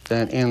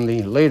than in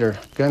the later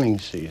gunning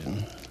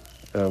season,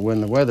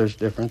 when the weather's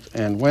different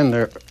and when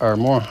there are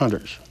more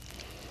hunters.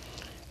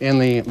 In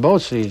the bow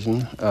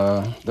season,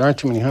 there aren't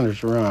too many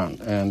hunters around,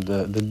 and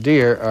the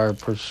deer are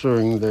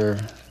pursuing their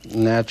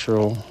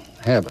natural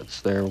habits.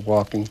 They're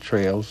walking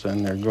trails,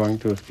 and they're going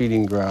to a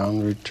feeding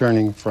ground,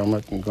 returning from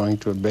it, and going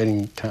to a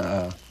bedding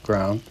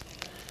ground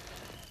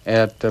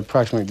at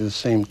approximately the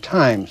same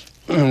times.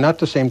 Not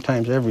the same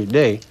times every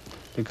day,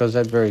 because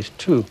that varies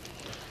too.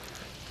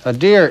 A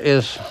deer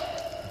is,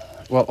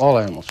 well, all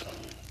animals.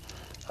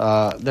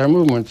 Their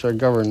movements are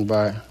governed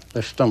by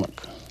their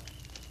stomach,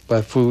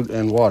 by food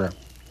and water.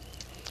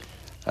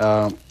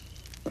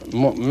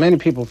 Many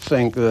people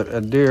think that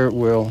a deer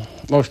will,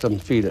 most of them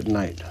feed at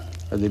night,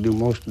 or they do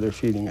most of their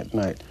feeding at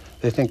night.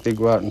 They think they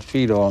go out and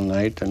feed all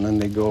night, and then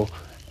they go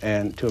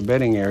to a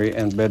bedding area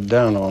and bed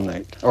down all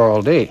night, or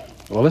all day.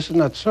 Well, this is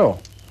not so.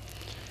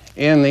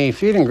 In the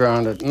feeding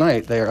ground at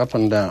night, they are up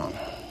and down,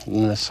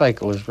 and the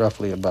cycle is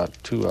roughly about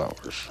 2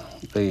 hours.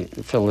 They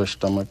fill their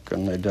stomach,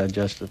 and they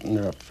digest it, and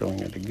they're up filling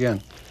it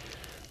again.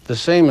 The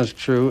same is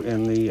true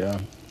in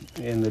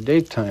the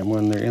daytime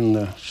when they're in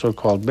the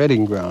so-called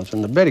bedding grounds.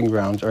 And the bedding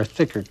grounds are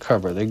thicker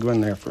cover. They go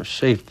in there for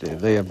safety.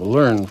 They have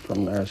learned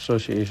from their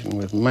association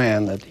with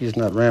man that he's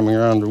not ramming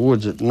around the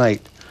woods at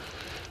night,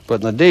 But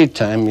in the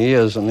daytime, he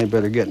is, and they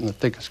better get in the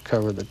thickest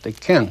cover that they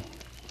can.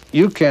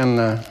 You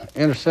can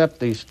intercept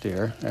these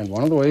deer, and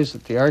one of the ways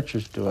that the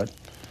archers do it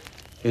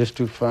is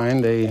to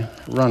find a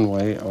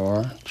runway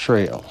or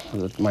trail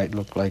that might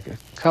look like a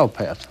cow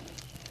path.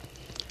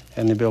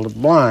 And they build a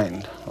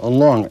blind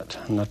along it,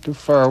 not too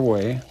far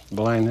away. The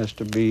blind has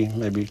to be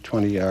maybe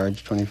 20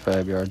 yards,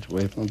 25 yards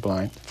away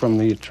from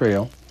the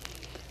trail.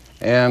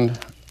 And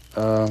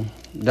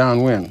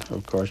downwind,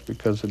 of course,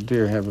 because the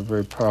deer have a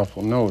very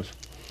powerful nose.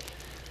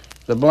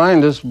 The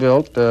blind is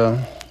built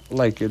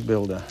like you'd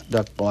build a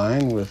duck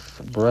blind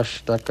with brush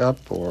stuck up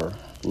or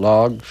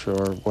logs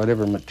or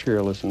whatever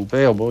material is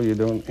available. You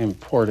don't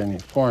import any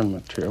foreign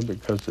material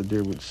because the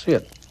deer would see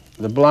it.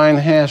 The blind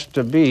has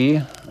to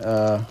be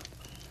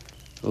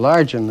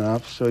large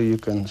enough so you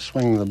can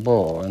swing the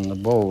bow, and the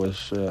bow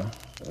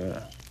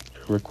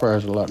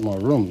requires a lot more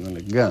room than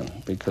a gun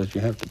because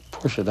you have to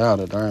push it out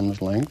at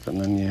arm's length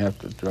and then you have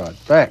to draw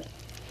it back.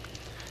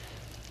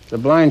 The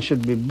blind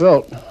should be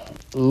built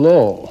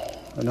low.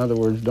 In other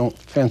words, don't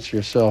fence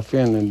yourself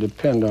in and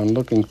depend on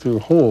looking through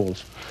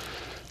holes.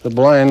 The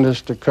blind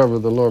is to cover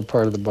the lower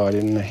part of the body,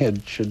 and the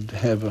head should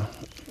have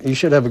you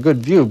should have a good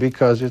view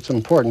because it's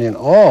important in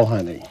all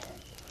hunting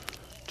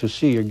to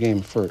see your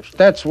game first.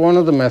 That's one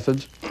of the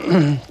methods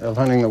of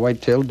hunting the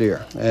white-tailed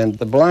deer. And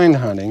the blind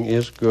hunting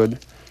is good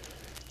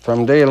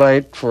from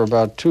daylight for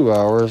about 2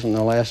 hours and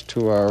the last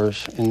 2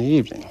 hours in the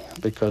evening,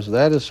 because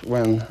that is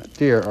when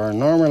deer are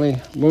normally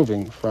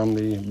moving from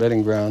the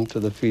bedding ground to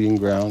the feeding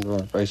ground or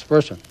vice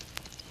versa.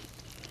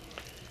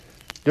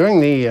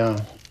 During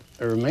the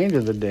remainder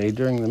of the day,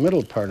 during the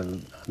middle part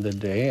of the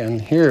day,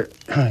 and here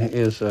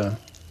is an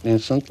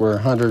instance where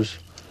hunters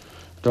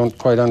don't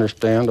quite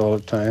understand all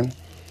the time.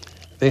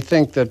 They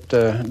think that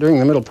during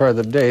the middle part of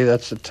the day,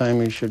 that's the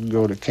time you should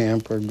go to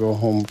camp or go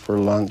home for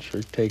lunch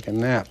or take a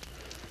nap.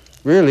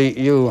 Really,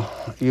 you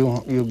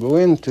go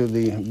into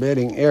the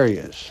bedding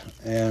areas,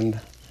 and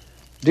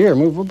deer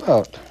move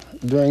about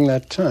during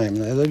that time.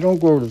 They don't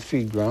go over to the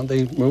feed ground.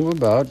 They move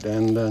about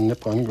and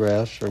nip on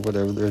grass or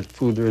whatever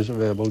food there is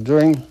available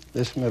during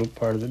this middle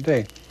part of the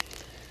day.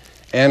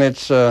 And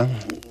it's to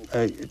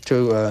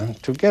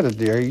get a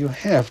deer, you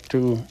have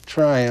to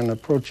try and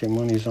approach him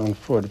when he's on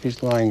foot. If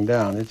he's lying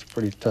down, it's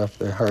pretty tough.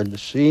 They're hard to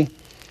see.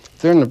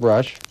 They're in the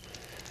brush,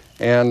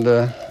 and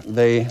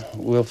they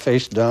will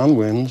face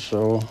downwind,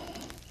 so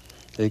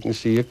they can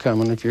see you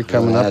coming. If you're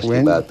coming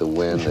upwind. About the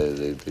wind,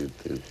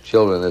 the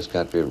children in this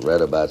country have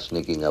read about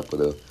sneaking up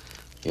with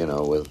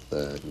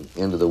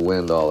into the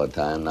wind all the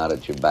time, not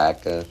at your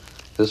back.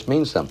 This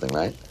means something,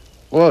 right?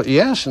 Well,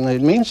 yes, and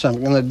it means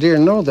something, and the deer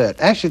know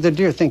that. Actually, the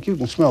deer think you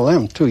can smell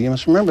them, too. You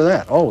must remember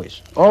that,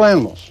 always. All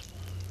animals,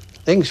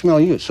 they can smell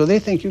you, so they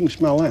think you can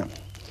smell them.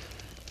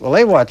 Well,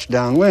 they watch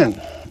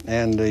downwind,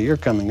 and you're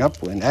coming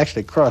upwind.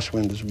 Actually,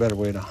 crosswind is a better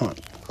way to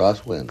hunt.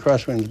 Crosswind?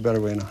 Crosswind is a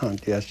better way to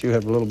hunt, yes. You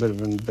have a little bit of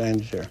an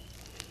advantage there.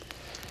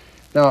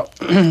 Now,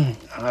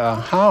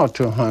 how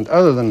to hunt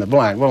other than the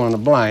blind? Well, on the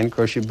blind, of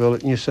course, you build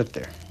it and you sit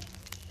there,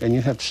 and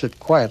you have to sit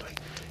quietly.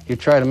 You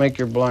try to make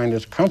your blind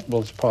as comfortable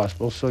as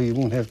possible so you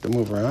won't have to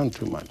move around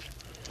too much.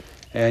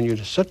 And you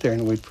just sit there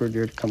and wait for a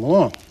deer to come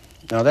along.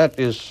 Now, that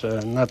is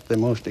not the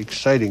most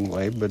exciting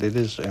way, but it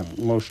is a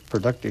most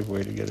productive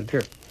way to get a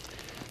deer.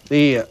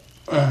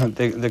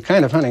 The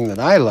kind of hunting that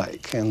I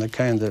like and the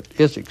kind that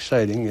is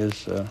exciting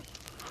is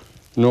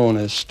known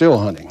as still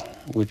hunting,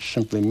 which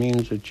simply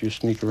means that you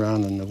sneak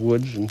around in the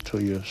woods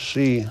until you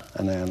see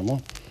an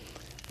animal.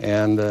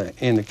 And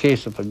in the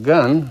case of a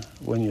gun,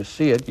 when you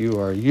see it, you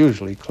are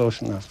usually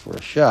close enough for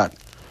a shot.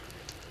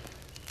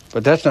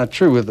 But that's not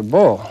true with the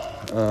bow.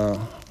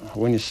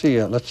 When you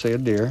see, let's say, a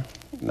deer,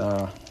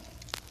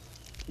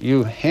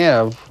 you're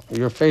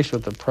faced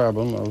with the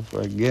problem of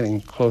getting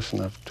close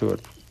enough to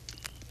it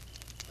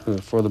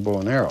for the bow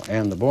and arrow.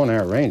 And the bow and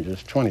arrow range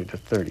is 20 to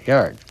 30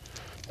 yards.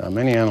 Now,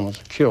 many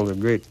animals are killed at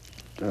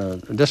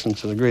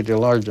distances a great deal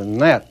larger than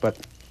that, but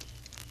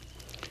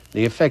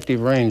the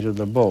effective range of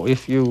the bow,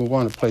 if you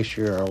want to place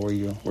your arrow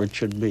where it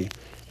should be,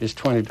 is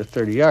 20 to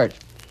 30 yards.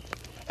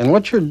 And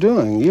what you're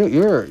doing,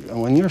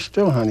 when you're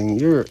still hunting,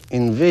 you're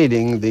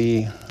invading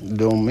the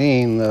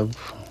domain of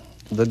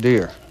the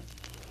deer.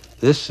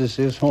 This is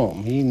his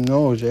home. He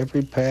knows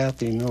every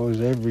path. He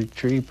knows every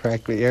tree,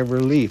 practically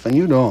every leaf. And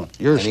you don't.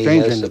 You're a stranger.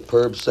 And he has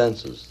superb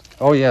senses.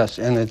 Oh, yes,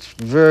 and it's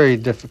very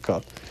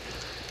difficult.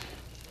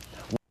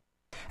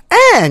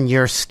 And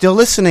you're still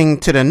listening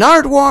to the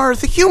Nardwuar,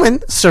 the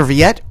Human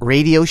Serviette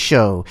Radio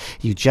Show.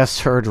 You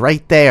just heard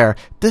right there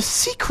The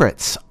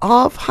Secrets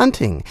of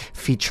Hunting,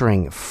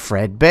 featuring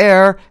Fred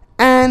Bear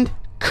and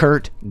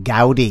Kurt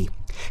Gowdy.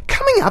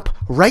 Coming up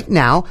right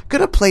now,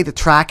 gonna play the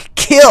track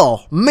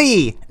Kill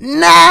Me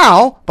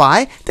Now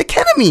by the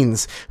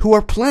Ketamines, who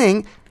are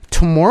playing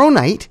tomorrow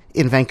night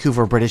in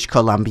Vancouver, British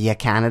Columbia,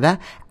 Canada,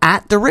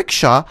 at the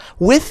Rickshaw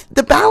with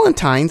the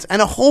Ballantines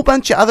and a whole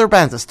bunch of other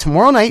bands. It's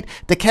tomorrow night,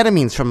 the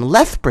Ketamines from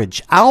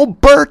Lethbridge,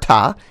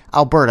 Alberta,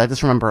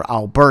 just remember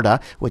Alberta,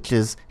 which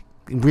is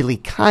really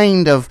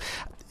kind of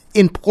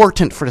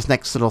important for this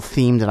next little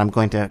theme that I'm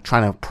going to try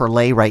to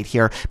parlay right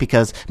here,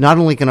 because not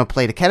only going to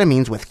play the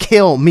Kettamines with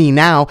Kill Me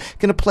Now,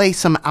 going to play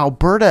some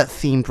Alberta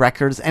themed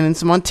records and in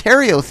some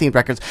Ontario themed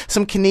records,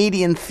 some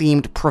Canadian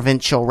themed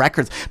provincial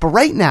records. But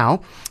right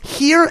now,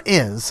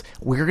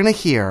 we're going to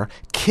hear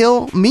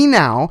Kill Me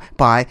Now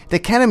by the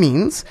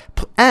Kettamines,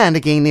 and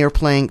again they are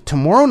playing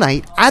tomorrow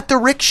night at the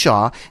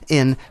Rickshaw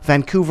in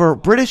Vancouver,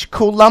 British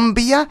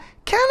Columbia,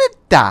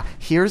 Canada.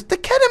 Here's the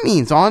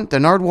Kettamines on the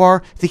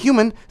Nardwuar, the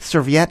Human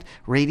Serviette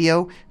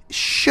Radio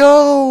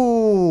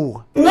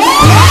Show.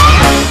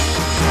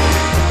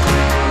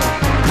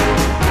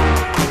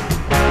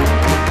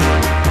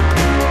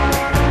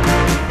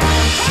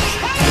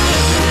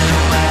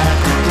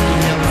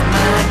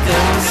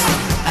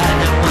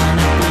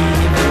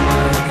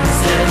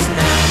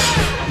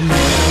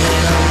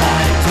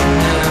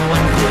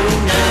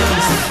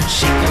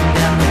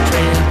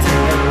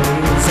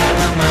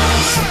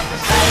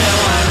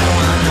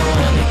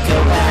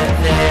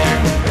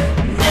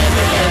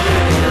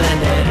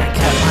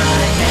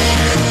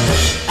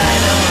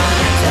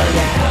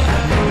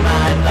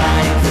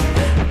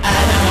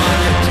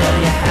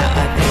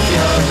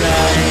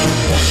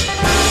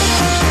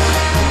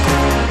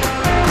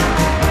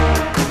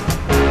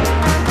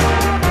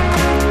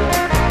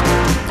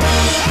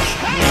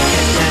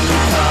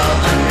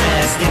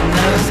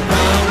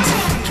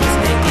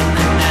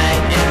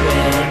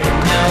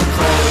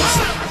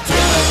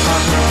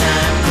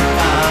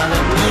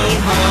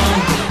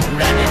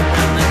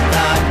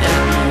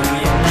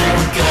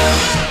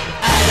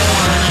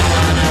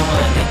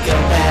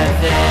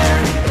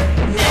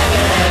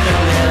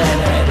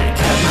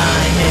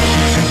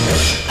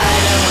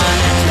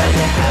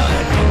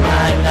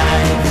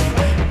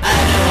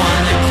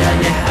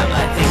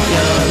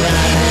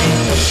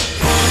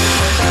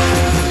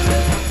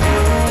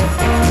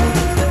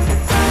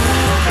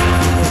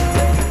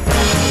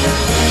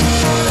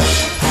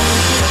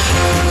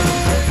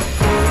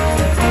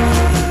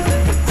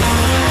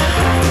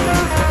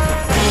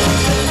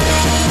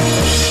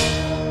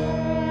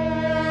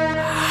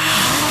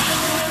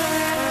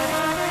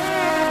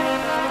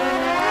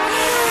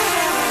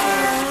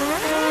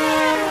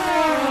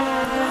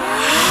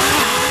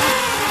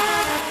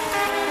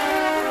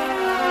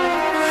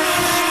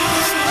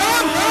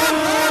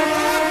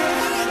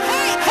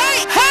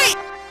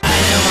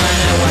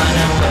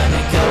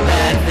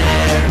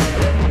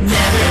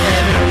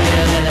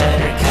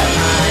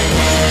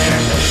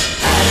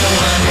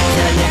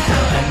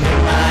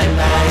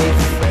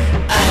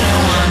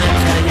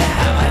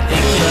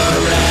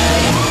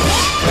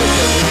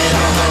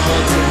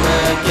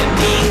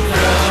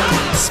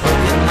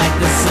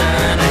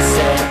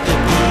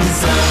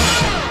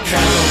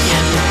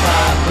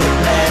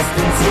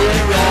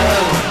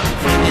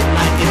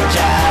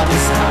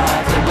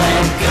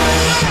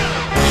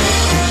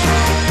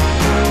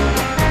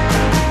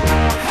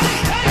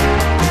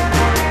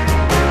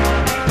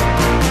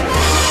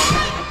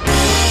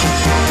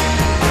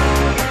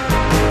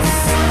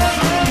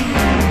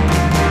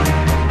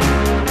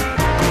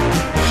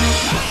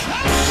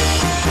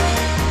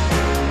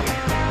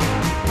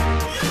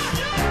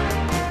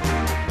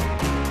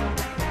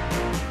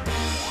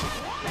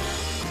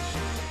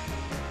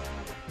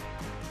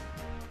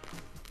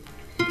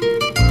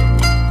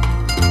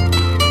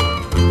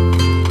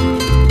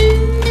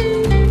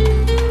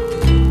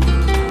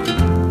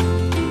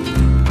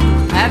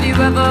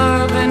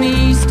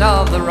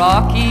 Of the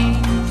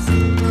Rockies,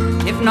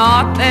 if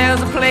not,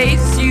 there's a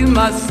place you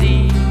must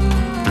see,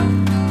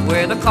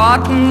 where the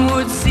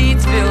cottonwood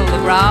seeds fill the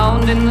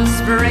ground in the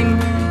spring.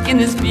 In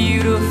this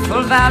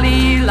beautiful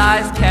valley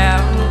lies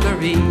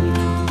Calgary.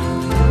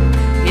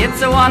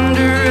 It's a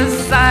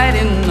wondrous sight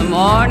in the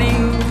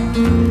morning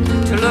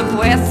to look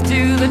west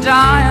to the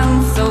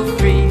giants so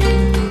free,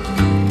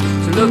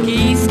 to look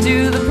east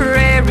to the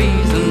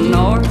prairies and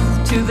north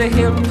to the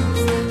hills.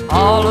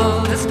 All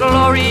of this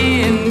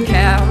glory in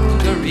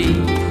Calgary.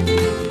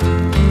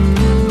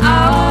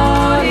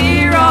 Out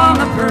here on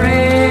the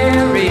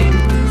prairies,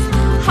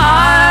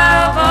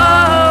 high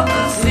above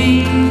the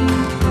sea,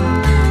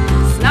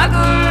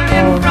 snuggled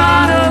in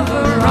front of a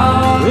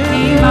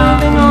rocky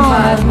mountain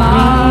lies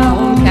my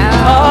own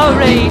Calgary. A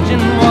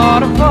raging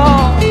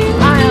waterfall,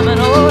 I am an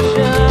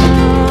ocean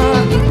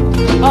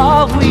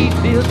of wheat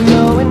fields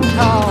growing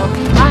tall.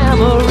 I am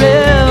a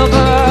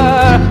river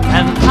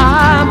and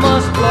I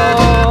must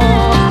flow.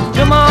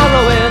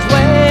 Tomorrow is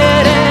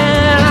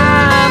waiting,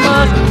 I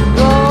must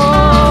go.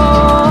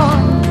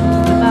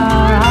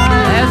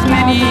 There's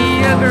many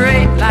a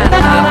great land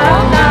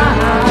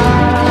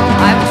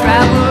I've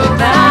traveled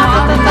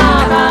down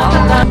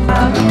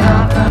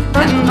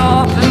and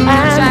often the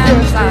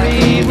chance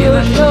I've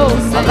given.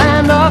 A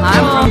land of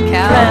I'm from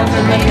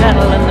Calgary, the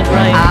cattle and the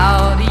grain.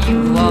 How do you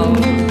walk?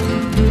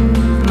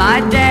 My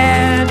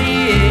daddy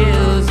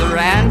is a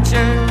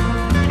rancher,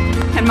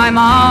 and my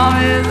mom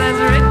is as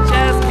rich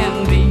as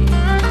can be.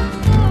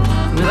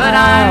 But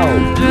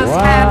I'm just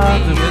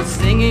happy with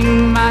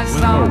singing my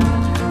song,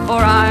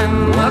 for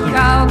I'm a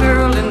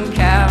cowgirl in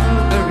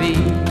Calgary.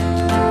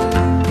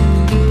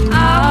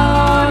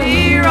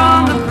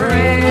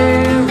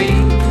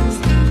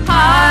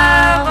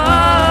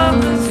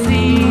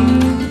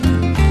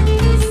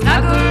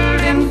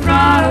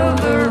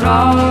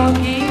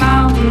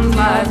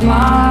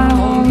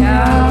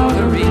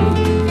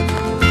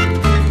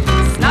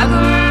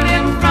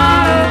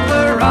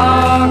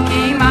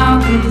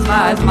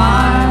 as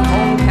my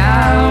home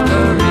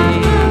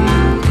Calgary.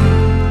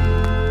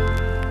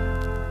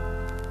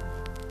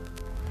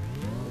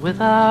 With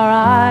our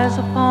eyes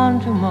upon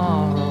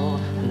tomorrow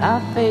and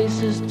our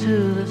faces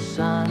to the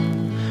sun,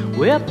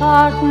 we're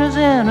partners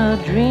in a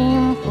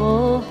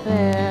dreamful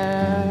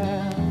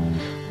fair.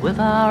 With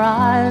our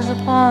eyes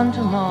upon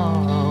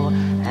tomorrow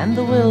and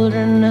the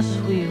wilderness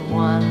we've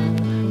won,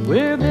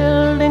 we're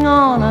building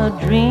on a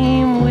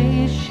dream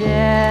we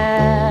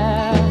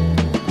share.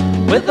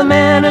 With the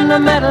man and the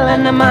metal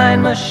and the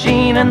mine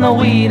machine and the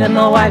weed and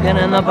the wagon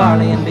and the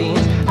barley and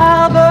beans,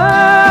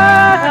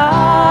 Alberta,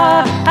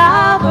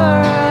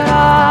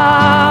 Alberta.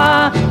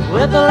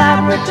 With the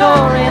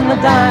laboratory and the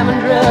diamond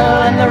drill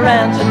and the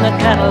ranch and the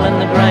cattle and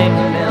the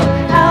grinding mill,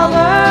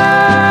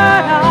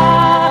 Alberta,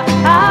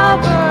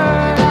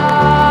 Alberta.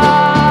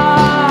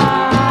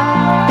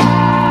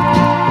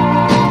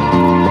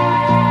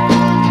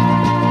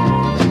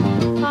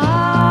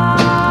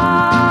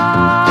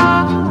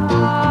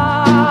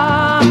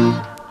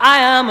 I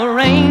am a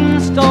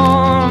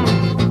rainstorm,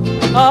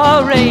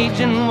 a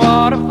raging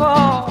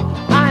waterfall.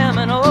 I am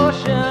an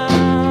ocean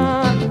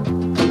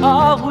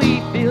of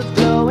wheat fields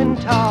glowing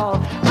tall.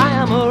 I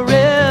am a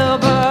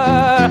river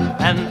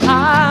and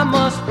I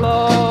must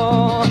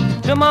flow.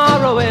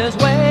 Tomorrow is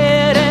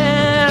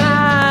waiting,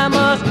 I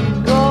must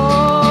go.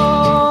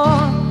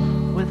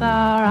 With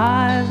our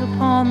eyes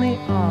upon the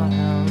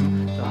autumn,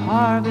 the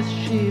harvest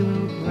she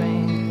will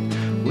bring,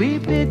 we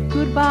bid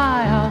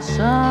goodbye our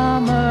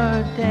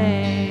summer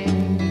day.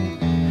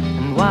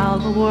 And while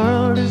the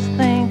world is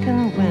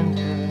thinking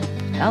winter,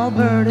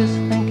 Alberta's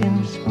thinking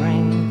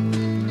spring,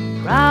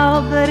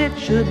 proud that it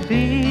should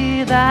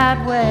be that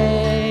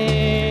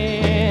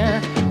way.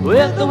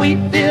 With the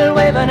wheat field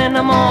waving in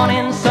the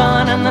morning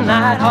sun and the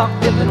nighthawk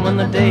dipping when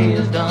the day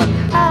is done,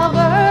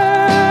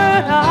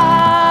 Alberta,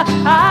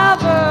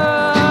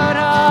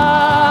 Alberta.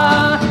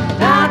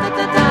 Da da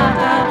da da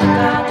da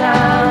da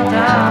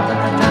da da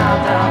da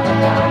da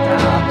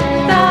da.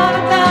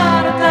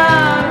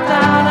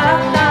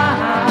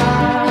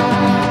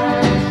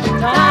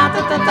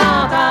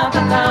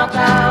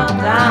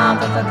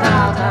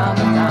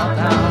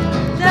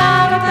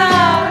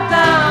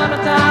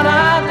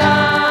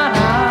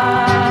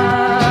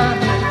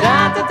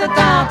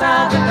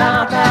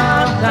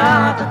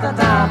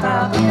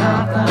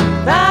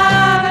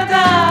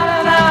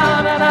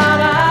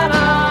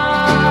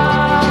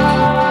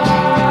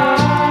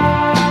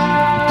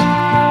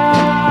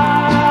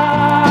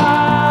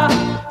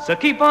 So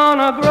keep on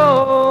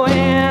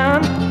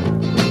a-growing,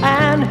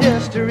 and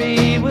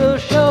history will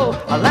show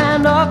a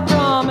land of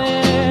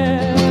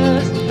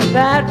promise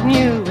that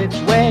knew its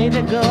way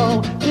to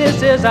go.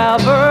 This is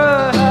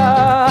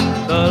Alberta,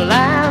 the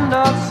land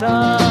of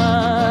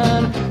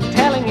sun,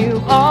 telling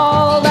you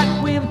all that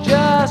we've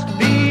just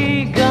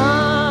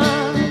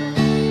begun.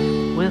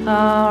 With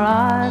our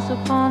eyes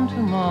upon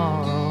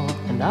tomorrow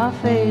and our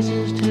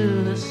faces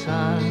to the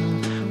sun,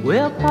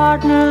 we're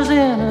partners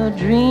in a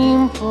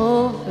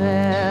dreamful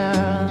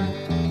fair.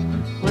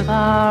 With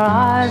our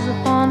eyes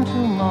upon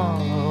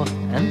tomorrow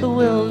and the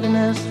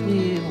wilderness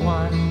we've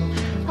won,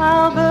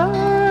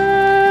 Alberta.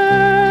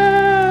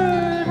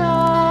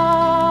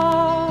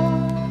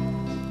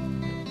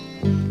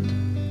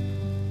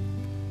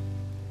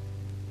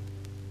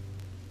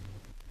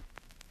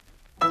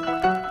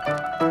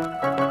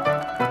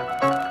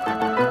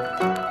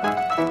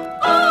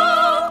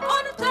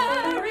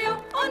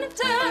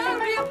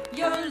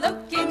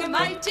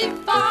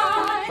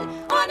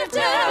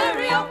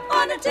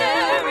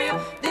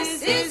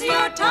 This is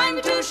your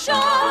time to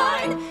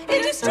shine.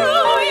 It is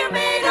true you're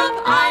made of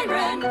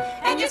iron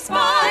and your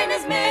spine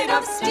is made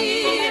of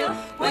steel.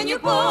 When you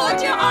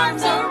put your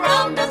arms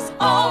around us,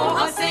 oh,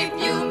 how safe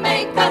you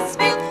make us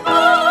feel.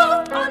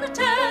 Oh,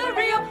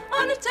 Ontario,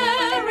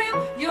 Ontario,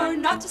 you're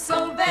not so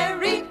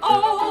very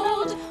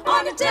old.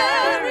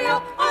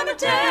 Ontario,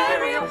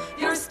 Ontario,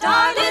 your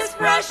style is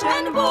fresh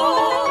and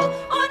bold.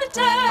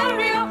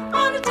 Ontario,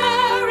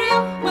 Ontario,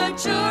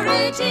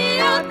 maturity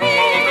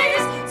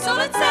appears. So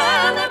let's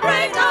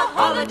celebrate a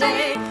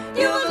holiday.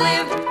 You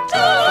lived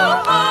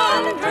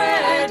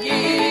 200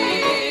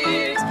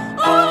 years.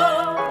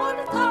 Oh,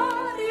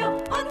 Ontario,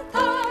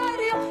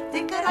 Ontario, ti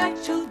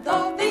caraccio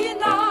dovi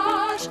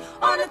nasz.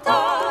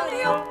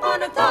 Ontario,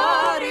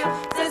 Ontario,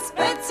 ze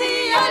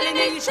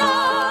specjalny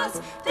czas.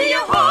 Ty je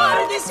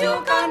гордість у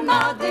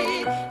Канади,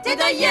 ти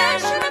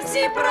даєш нам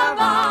всі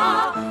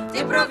права. Ти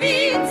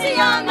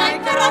провінція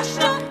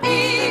найкраща і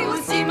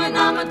усім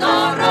нам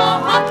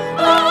дорога.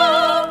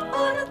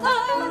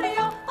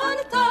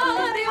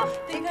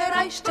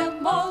 Ще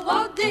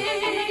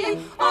молодий,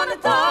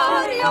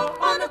 Онтаріо,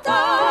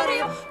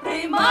 Онтаріо,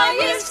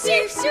 приймаєш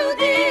всіх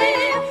сюди.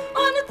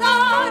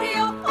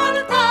 Онтаріо,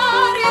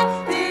 Онтаріо,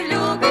 ти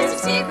любиш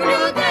всіх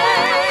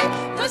людей.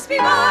 То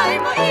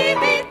співаємо і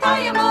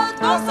вітаємо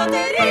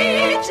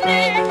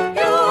 200-річний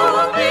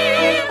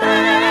ювілей.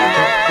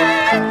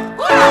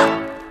 Ура!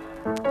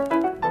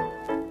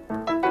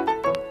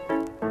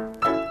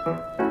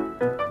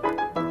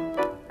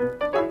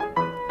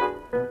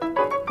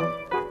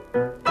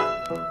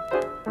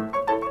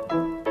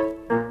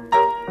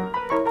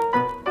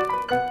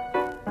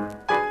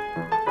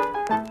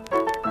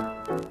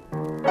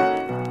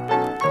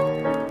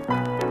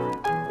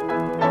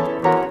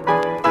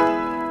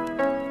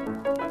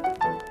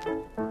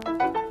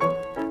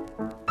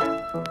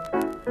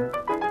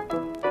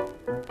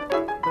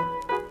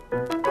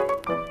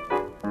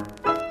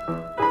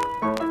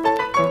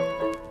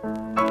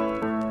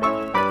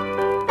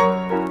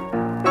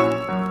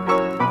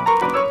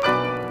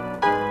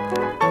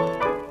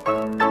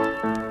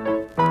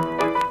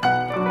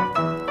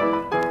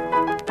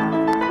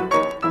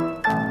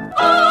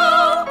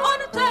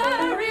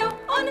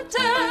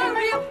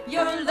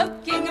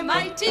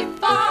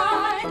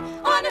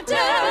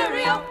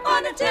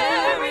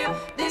 Ontario,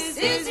 this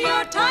is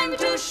your time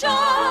to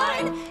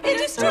shine. It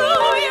is true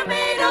you're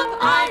made of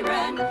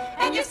iron,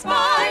 and your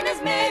spine is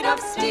made of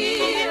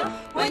steel.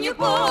 When you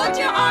put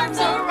your arms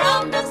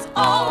around us,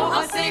 oh,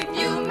 how safe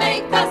you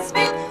make us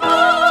feel.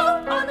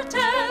 Oh,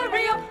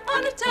 Ontario,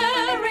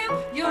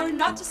 Ontario, you're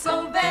not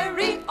so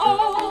very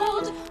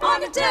old.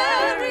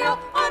 Ontario,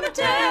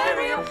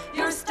 Ontario,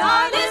 your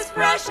style is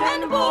fresh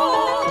and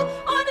bold.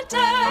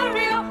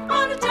 Ontario,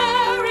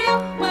 Ontario,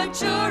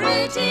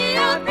 maturity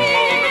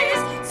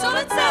appears. So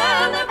let's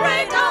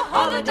celebrate a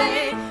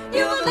holiday.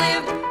 You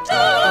lived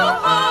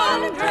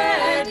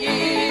 200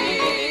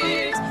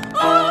 years.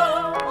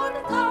 Oh,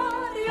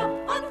 Ontario,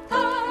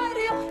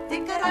 Ontario, ti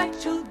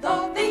caraccio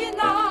dove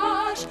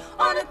nasci.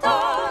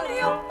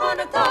 Ontario,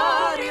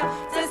 Ontario,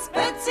 se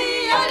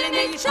speciali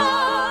nei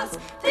czas.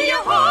 Ty je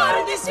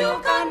hordy z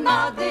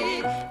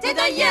Kanady, ty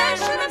dajesz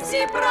nam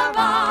всі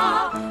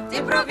права.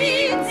 Ти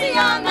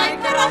провінція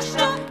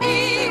найкраща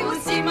і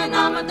усім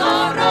нам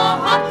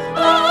дорога. О,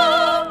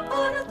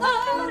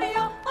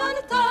 Онтаріо,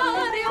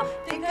 Онтаріо,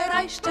 ти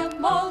край ще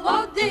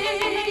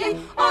молодий.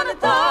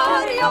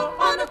 Онтаріо,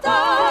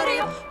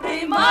 Онтаріо,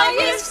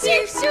 приймаєш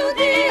всіх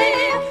сюди.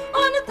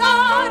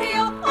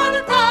 Онтаріо,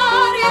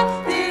 Онтаріо,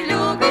 ти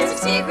любиш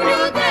всіх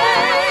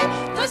людей.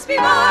 То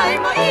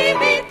співаємо і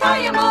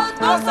вітаємо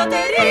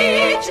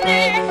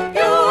 200-річний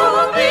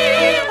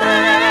ювілей.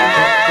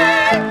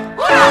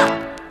 Ура!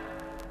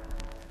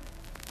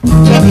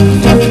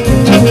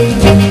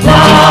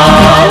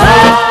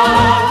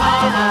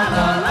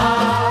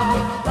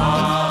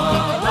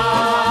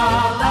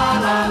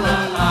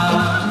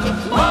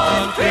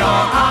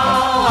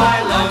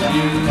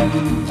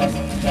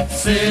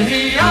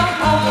 City of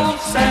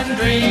hopes and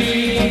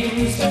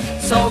dreams,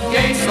 so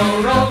gay, so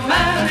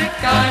romantic,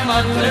 I'm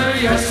under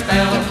your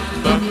spell.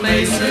 The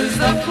faces,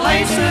 the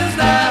places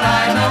that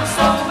I know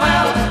so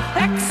well.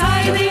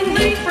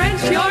 Excitingly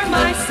French, you're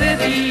my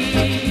city.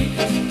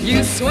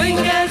 You swing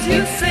as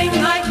you sing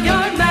like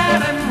you're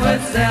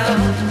Mademoiselle.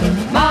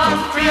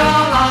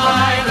 Montreal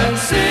Island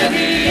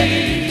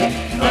City,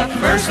 the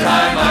first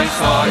time I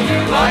saw you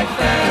I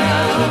fell.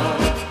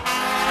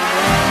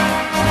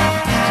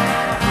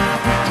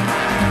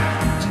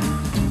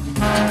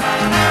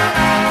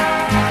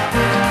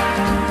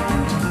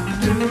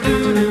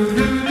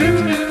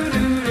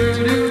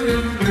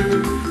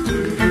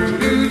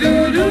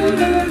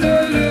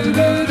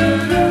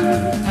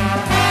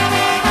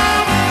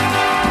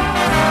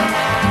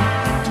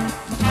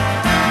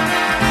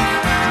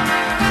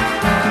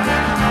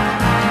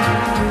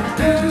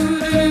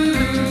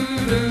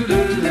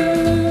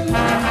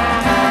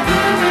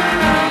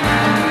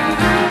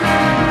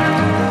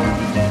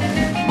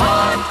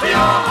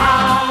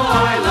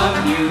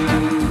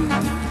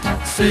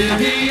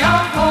 City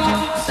of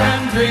hopes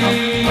and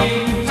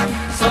dreams,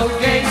 so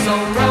gay, so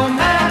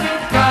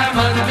romantic, I'm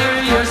under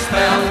your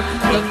spell.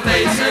 The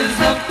faces,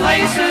 the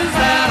places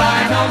that I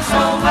know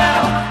so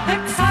well.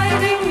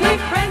 Excitingly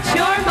French,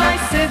 you're my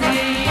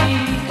city.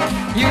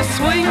 You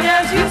swing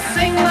as you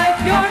sing like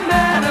you're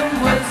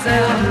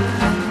Mademoiselle.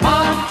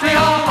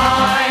 Montreal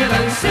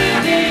Island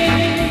City,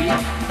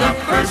 the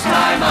first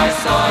time I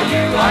saw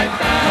you I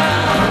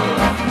fell.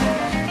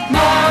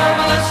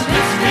 Marvelous,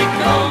 mystic,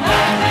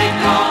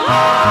 magical.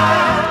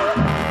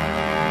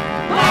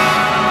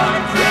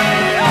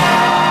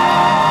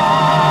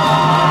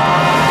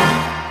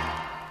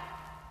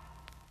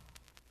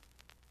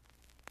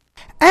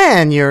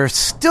 And you're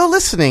still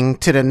listening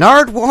to the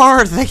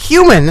Nardwuar, the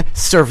Human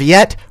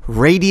Serviette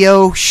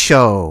Radio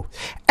Show.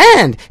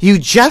 And you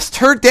just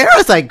heard there,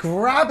 as I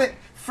grab it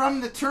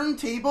from the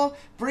turntable,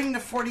 bring the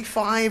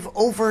 45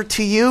 over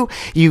to you,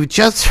 you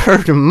just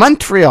heard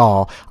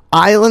Montreal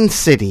Island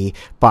City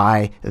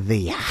by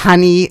the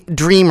Honey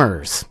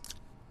Dreamers.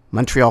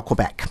 Montreal,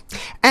 Quebec.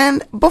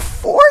 And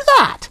before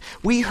that,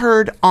 we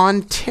heard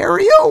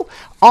Ontario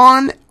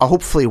on,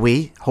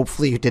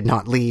 hopefully you did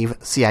not leave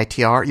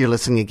CITR. You're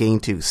listening again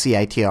to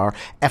CITR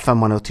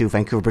FM 102,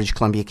 Vancouver, British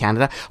Columbia,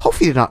 Canada.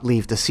 Hopefully you did not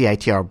leave the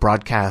CITR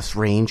broadcast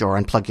range or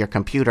unplug your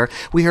computer.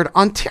 We heard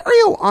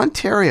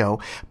Ontario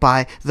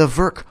by the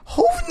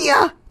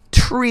Verkhovnia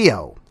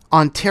Trio.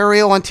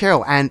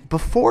 Ontario. And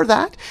before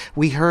that,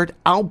 we heard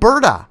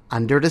Alberta,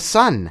 Under the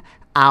Sun.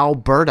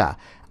 Alberta,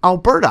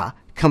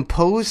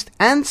 composed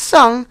and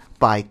sung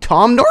by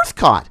Tom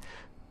Northcott,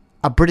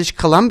 a British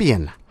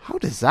Columbian. How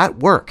does that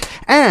work?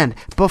 And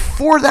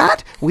before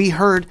that, we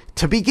heard,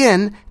 to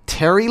begin,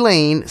 Terry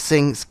Lane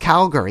sings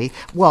Calgary.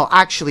 Well,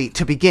 actually,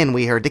 to begin,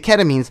 we heard the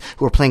Ketamines,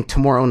 who are playing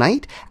tomorrow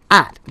night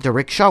at the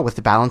Rickshaw with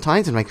the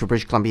Ballantines in Vancouver,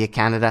 British Columbia,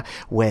 Canada,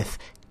 with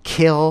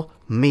Kill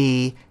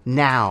Me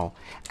Now.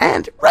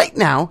 And right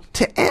now,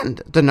 to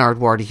end the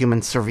Nardwuar the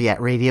Human Serviette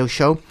Radio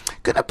Show,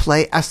 gonna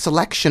play a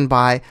selection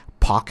by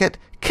Pocket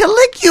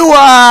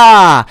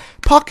Caligula!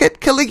 Pocket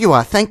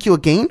Caligula, thank you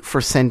again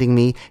for sending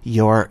me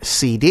your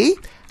CD.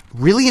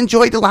 Really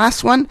enjoyed the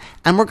last one,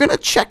 and we're going to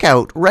check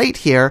out right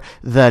here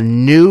The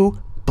New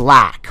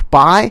Black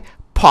by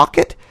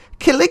Pocket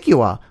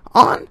Caligula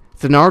on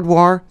the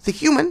Nardwuar, the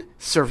Human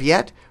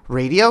Serviette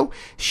Radio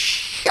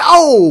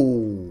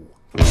Show.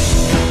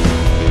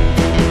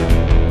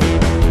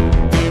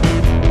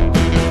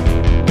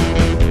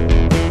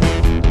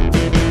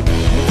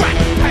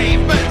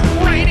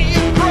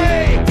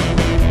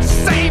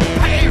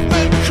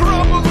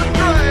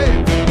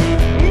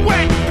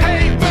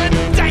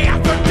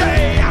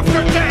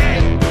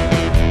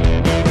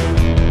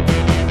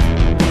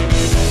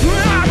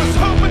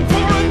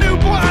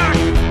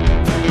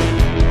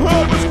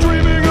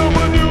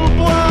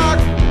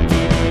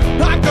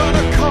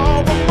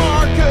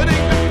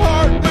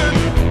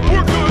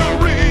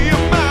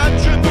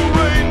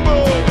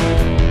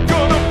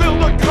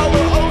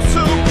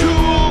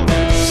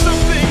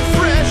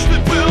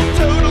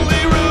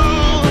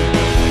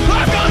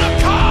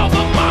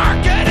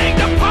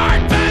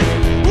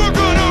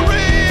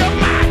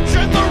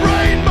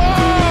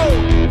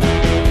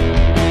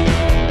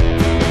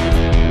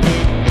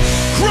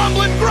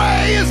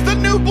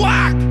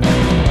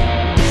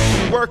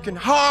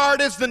 Working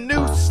hard is the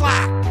new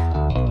slack.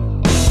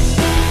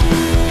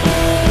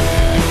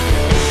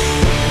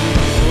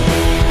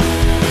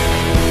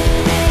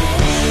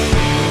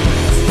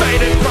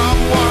 Faded from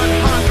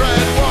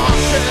 100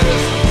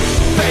 washes.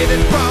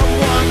 Faded from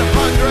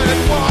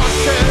 100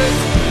 washes.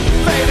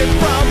 Faded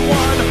from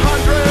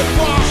 100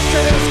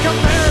 washes.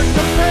 Compared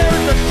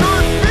to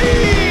Sure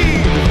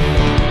Speed.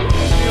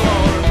 You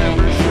all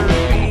remember Sure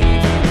Speed.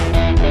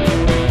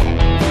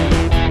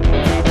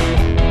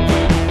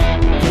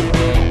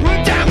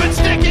 Damn it,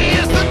 sticky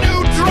is the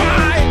new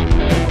dry.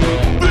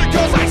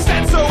 Because I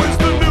said so is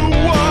the new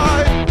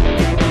why.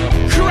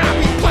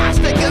 Crappy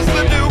plastic is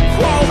the new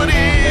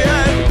quality.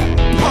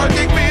 And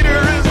parking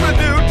meter is the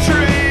new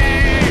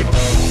tree.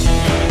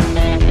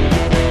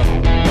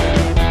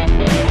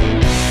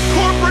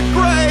 Corporate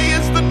gray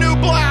is the new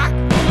black.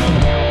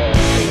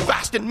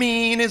 Fast and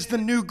mean is the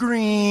new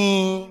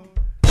green.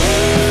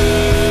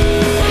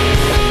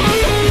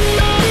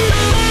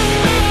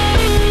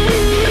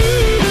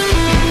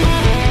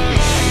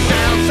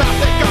 Down south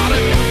they got a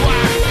new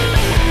black.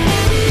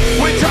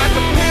 We tried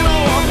to pin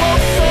all our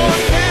hopes on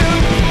him.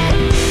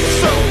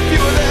 So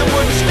few of them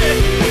would stick.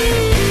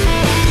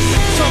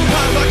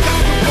 Sometimes I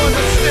got to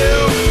wonder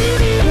still,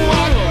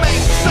 what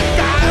makes a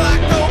guy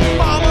like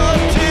Obama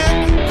tick?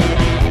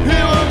 He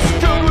looks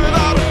good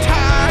without a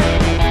tie.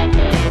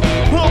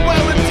 A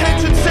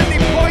well-intentioned Sidney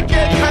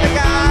Poitier kind of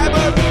guy,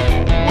 but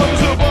what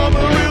does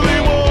Obama really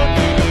want?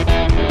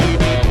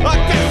 I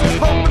guess he's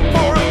hoping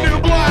for a new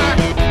black.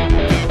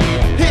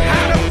 He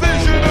had a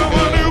vision of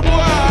a new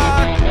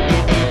black.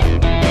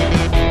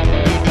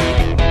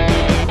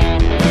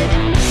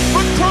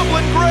 But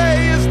crumbling gray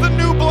is the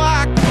new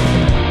black.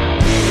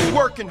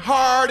 Working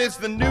hard is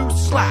the new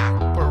slack,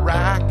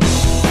 Barack.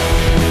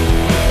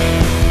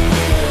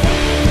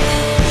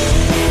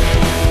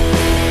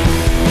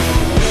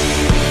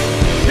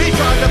 He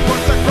tried to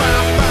put the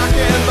graph back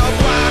in the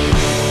black.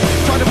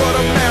 Tried to put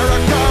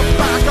America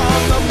back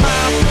on the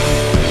map.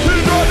 He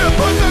tried to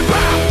put the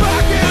graph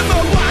back in the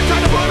black.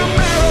 Tried to put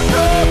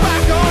America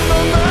back on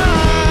the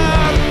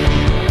map.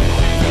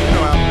 You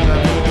know, after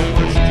that whole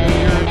Bush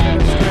Jr.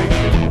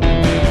 administration,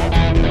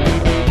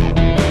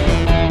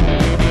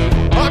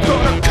 I'm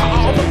gonna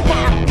call the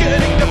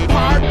marketing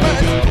department.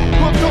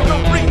 I'm gonna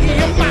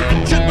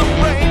reimagine the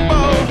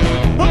rainbow.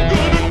 I'm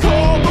gonna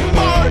call the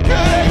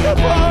marketing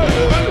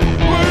department.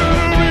 We're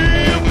gonna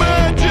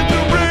reimagine the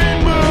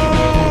rainbow.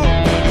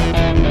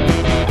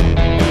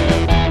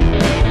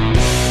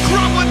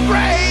 Crumbling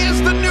gray is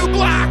the new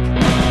black.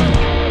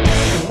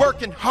 And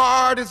working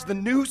hard is the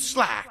new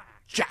slack,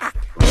 Jack.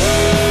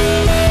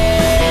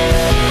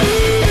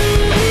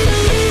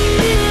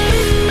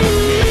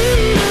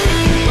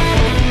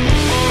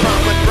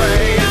 Crumbling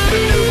gray is the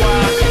new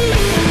black.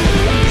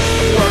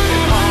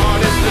 Working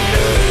hard is the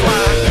new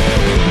slack.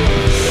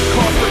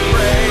 Corporate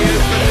gray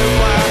is the new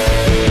black.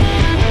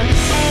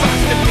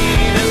 Fast and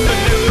mean is the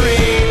new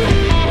green.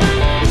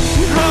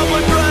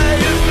 Crumbling gray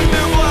is the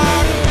new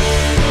black.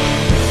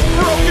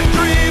 Broken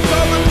dreams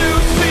are the new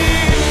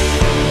scene.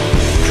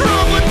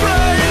 Crumbling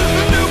gray is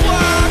the new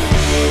black.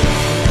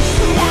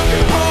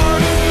 Working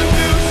hard is the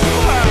new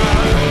slack.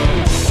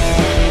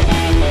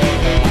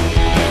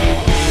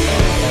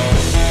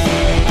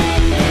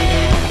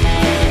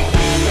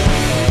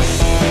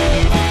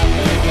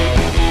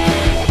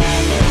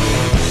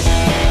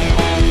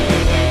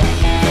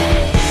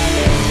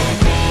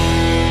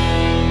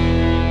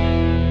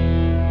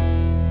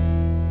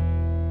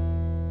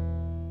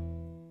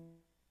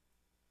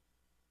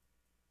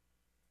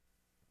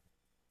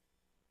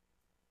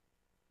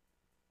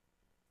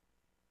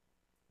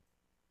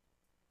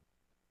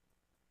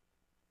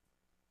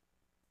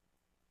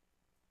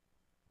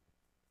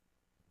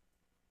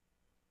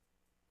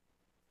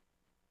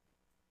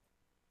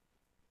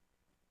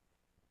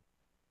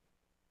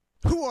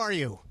 Who are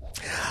you?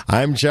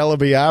 I'm Jello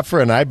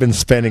Biafra, and I've been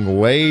spending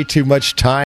way too much time